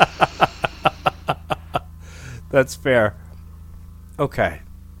 That's fair. Okay.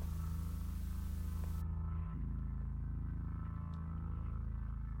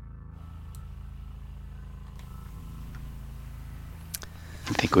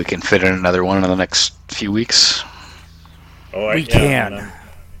 I think we can fit in another one in the next few weeks. Oh, We can.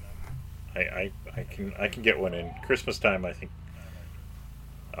 I I can get one in Christmas time. I think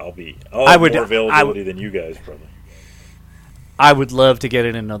I'll I have would- more I availability than you guys probably. I would love to get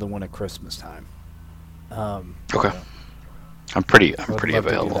in another one at Christmas time. Okay. I'm pretty I would pretty love to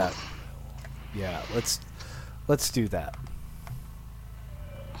do available. that. Yeah, let's do that.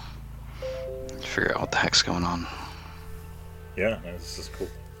 Figure out what the heck's going on. Yeah, no, this is cool.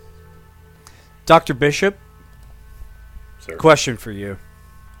 Dr. Bishop, Sir. question for you.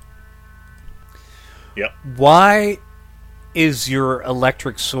 Yep. Why is your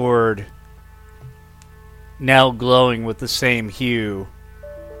electric sword now glowing with the same hue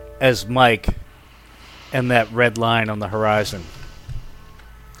as Mike and that red line on the horizon?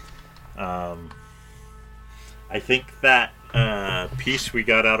 I think that piece we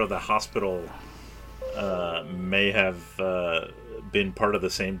got out of the hospital may have been part of the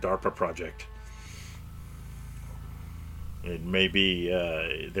same DARPA project. It may be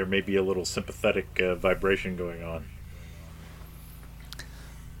there may be a little sympathetic vibration going on.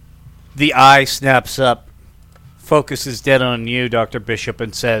 The eye snaps up, focuses dead on you, Dr. Bishop,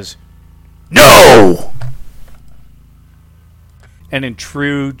 and says, "No!" And in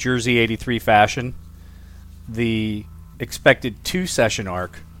true Jersey 83 fashion, the expected 2-session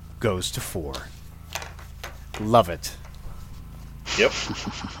arc goes to 4. Love it. Yep.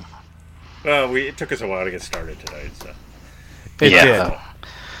 Well, it took us a while to get started tonight, so. It Yeah. did.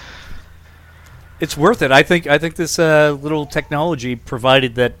 It's worth it. I think this little technology,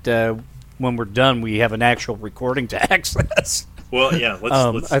 provided that when we're done, we have an actual recording to access. Well, yeah.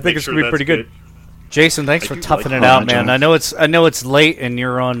 Let's I think make it's sure gonna be that's pretty good. Jason, thanks I for do toughing like it that. out, Oh, man. John. I know it's late, and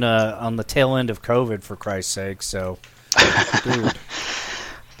you're on the tail end of COVID, for Christ's sake. So, dude,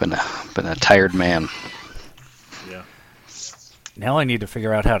 Been a tired man. Yeah. now I need to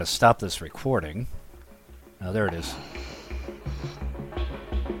figure out how to stop this recording. Oh, there it is.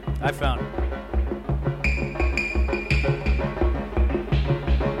 I found it.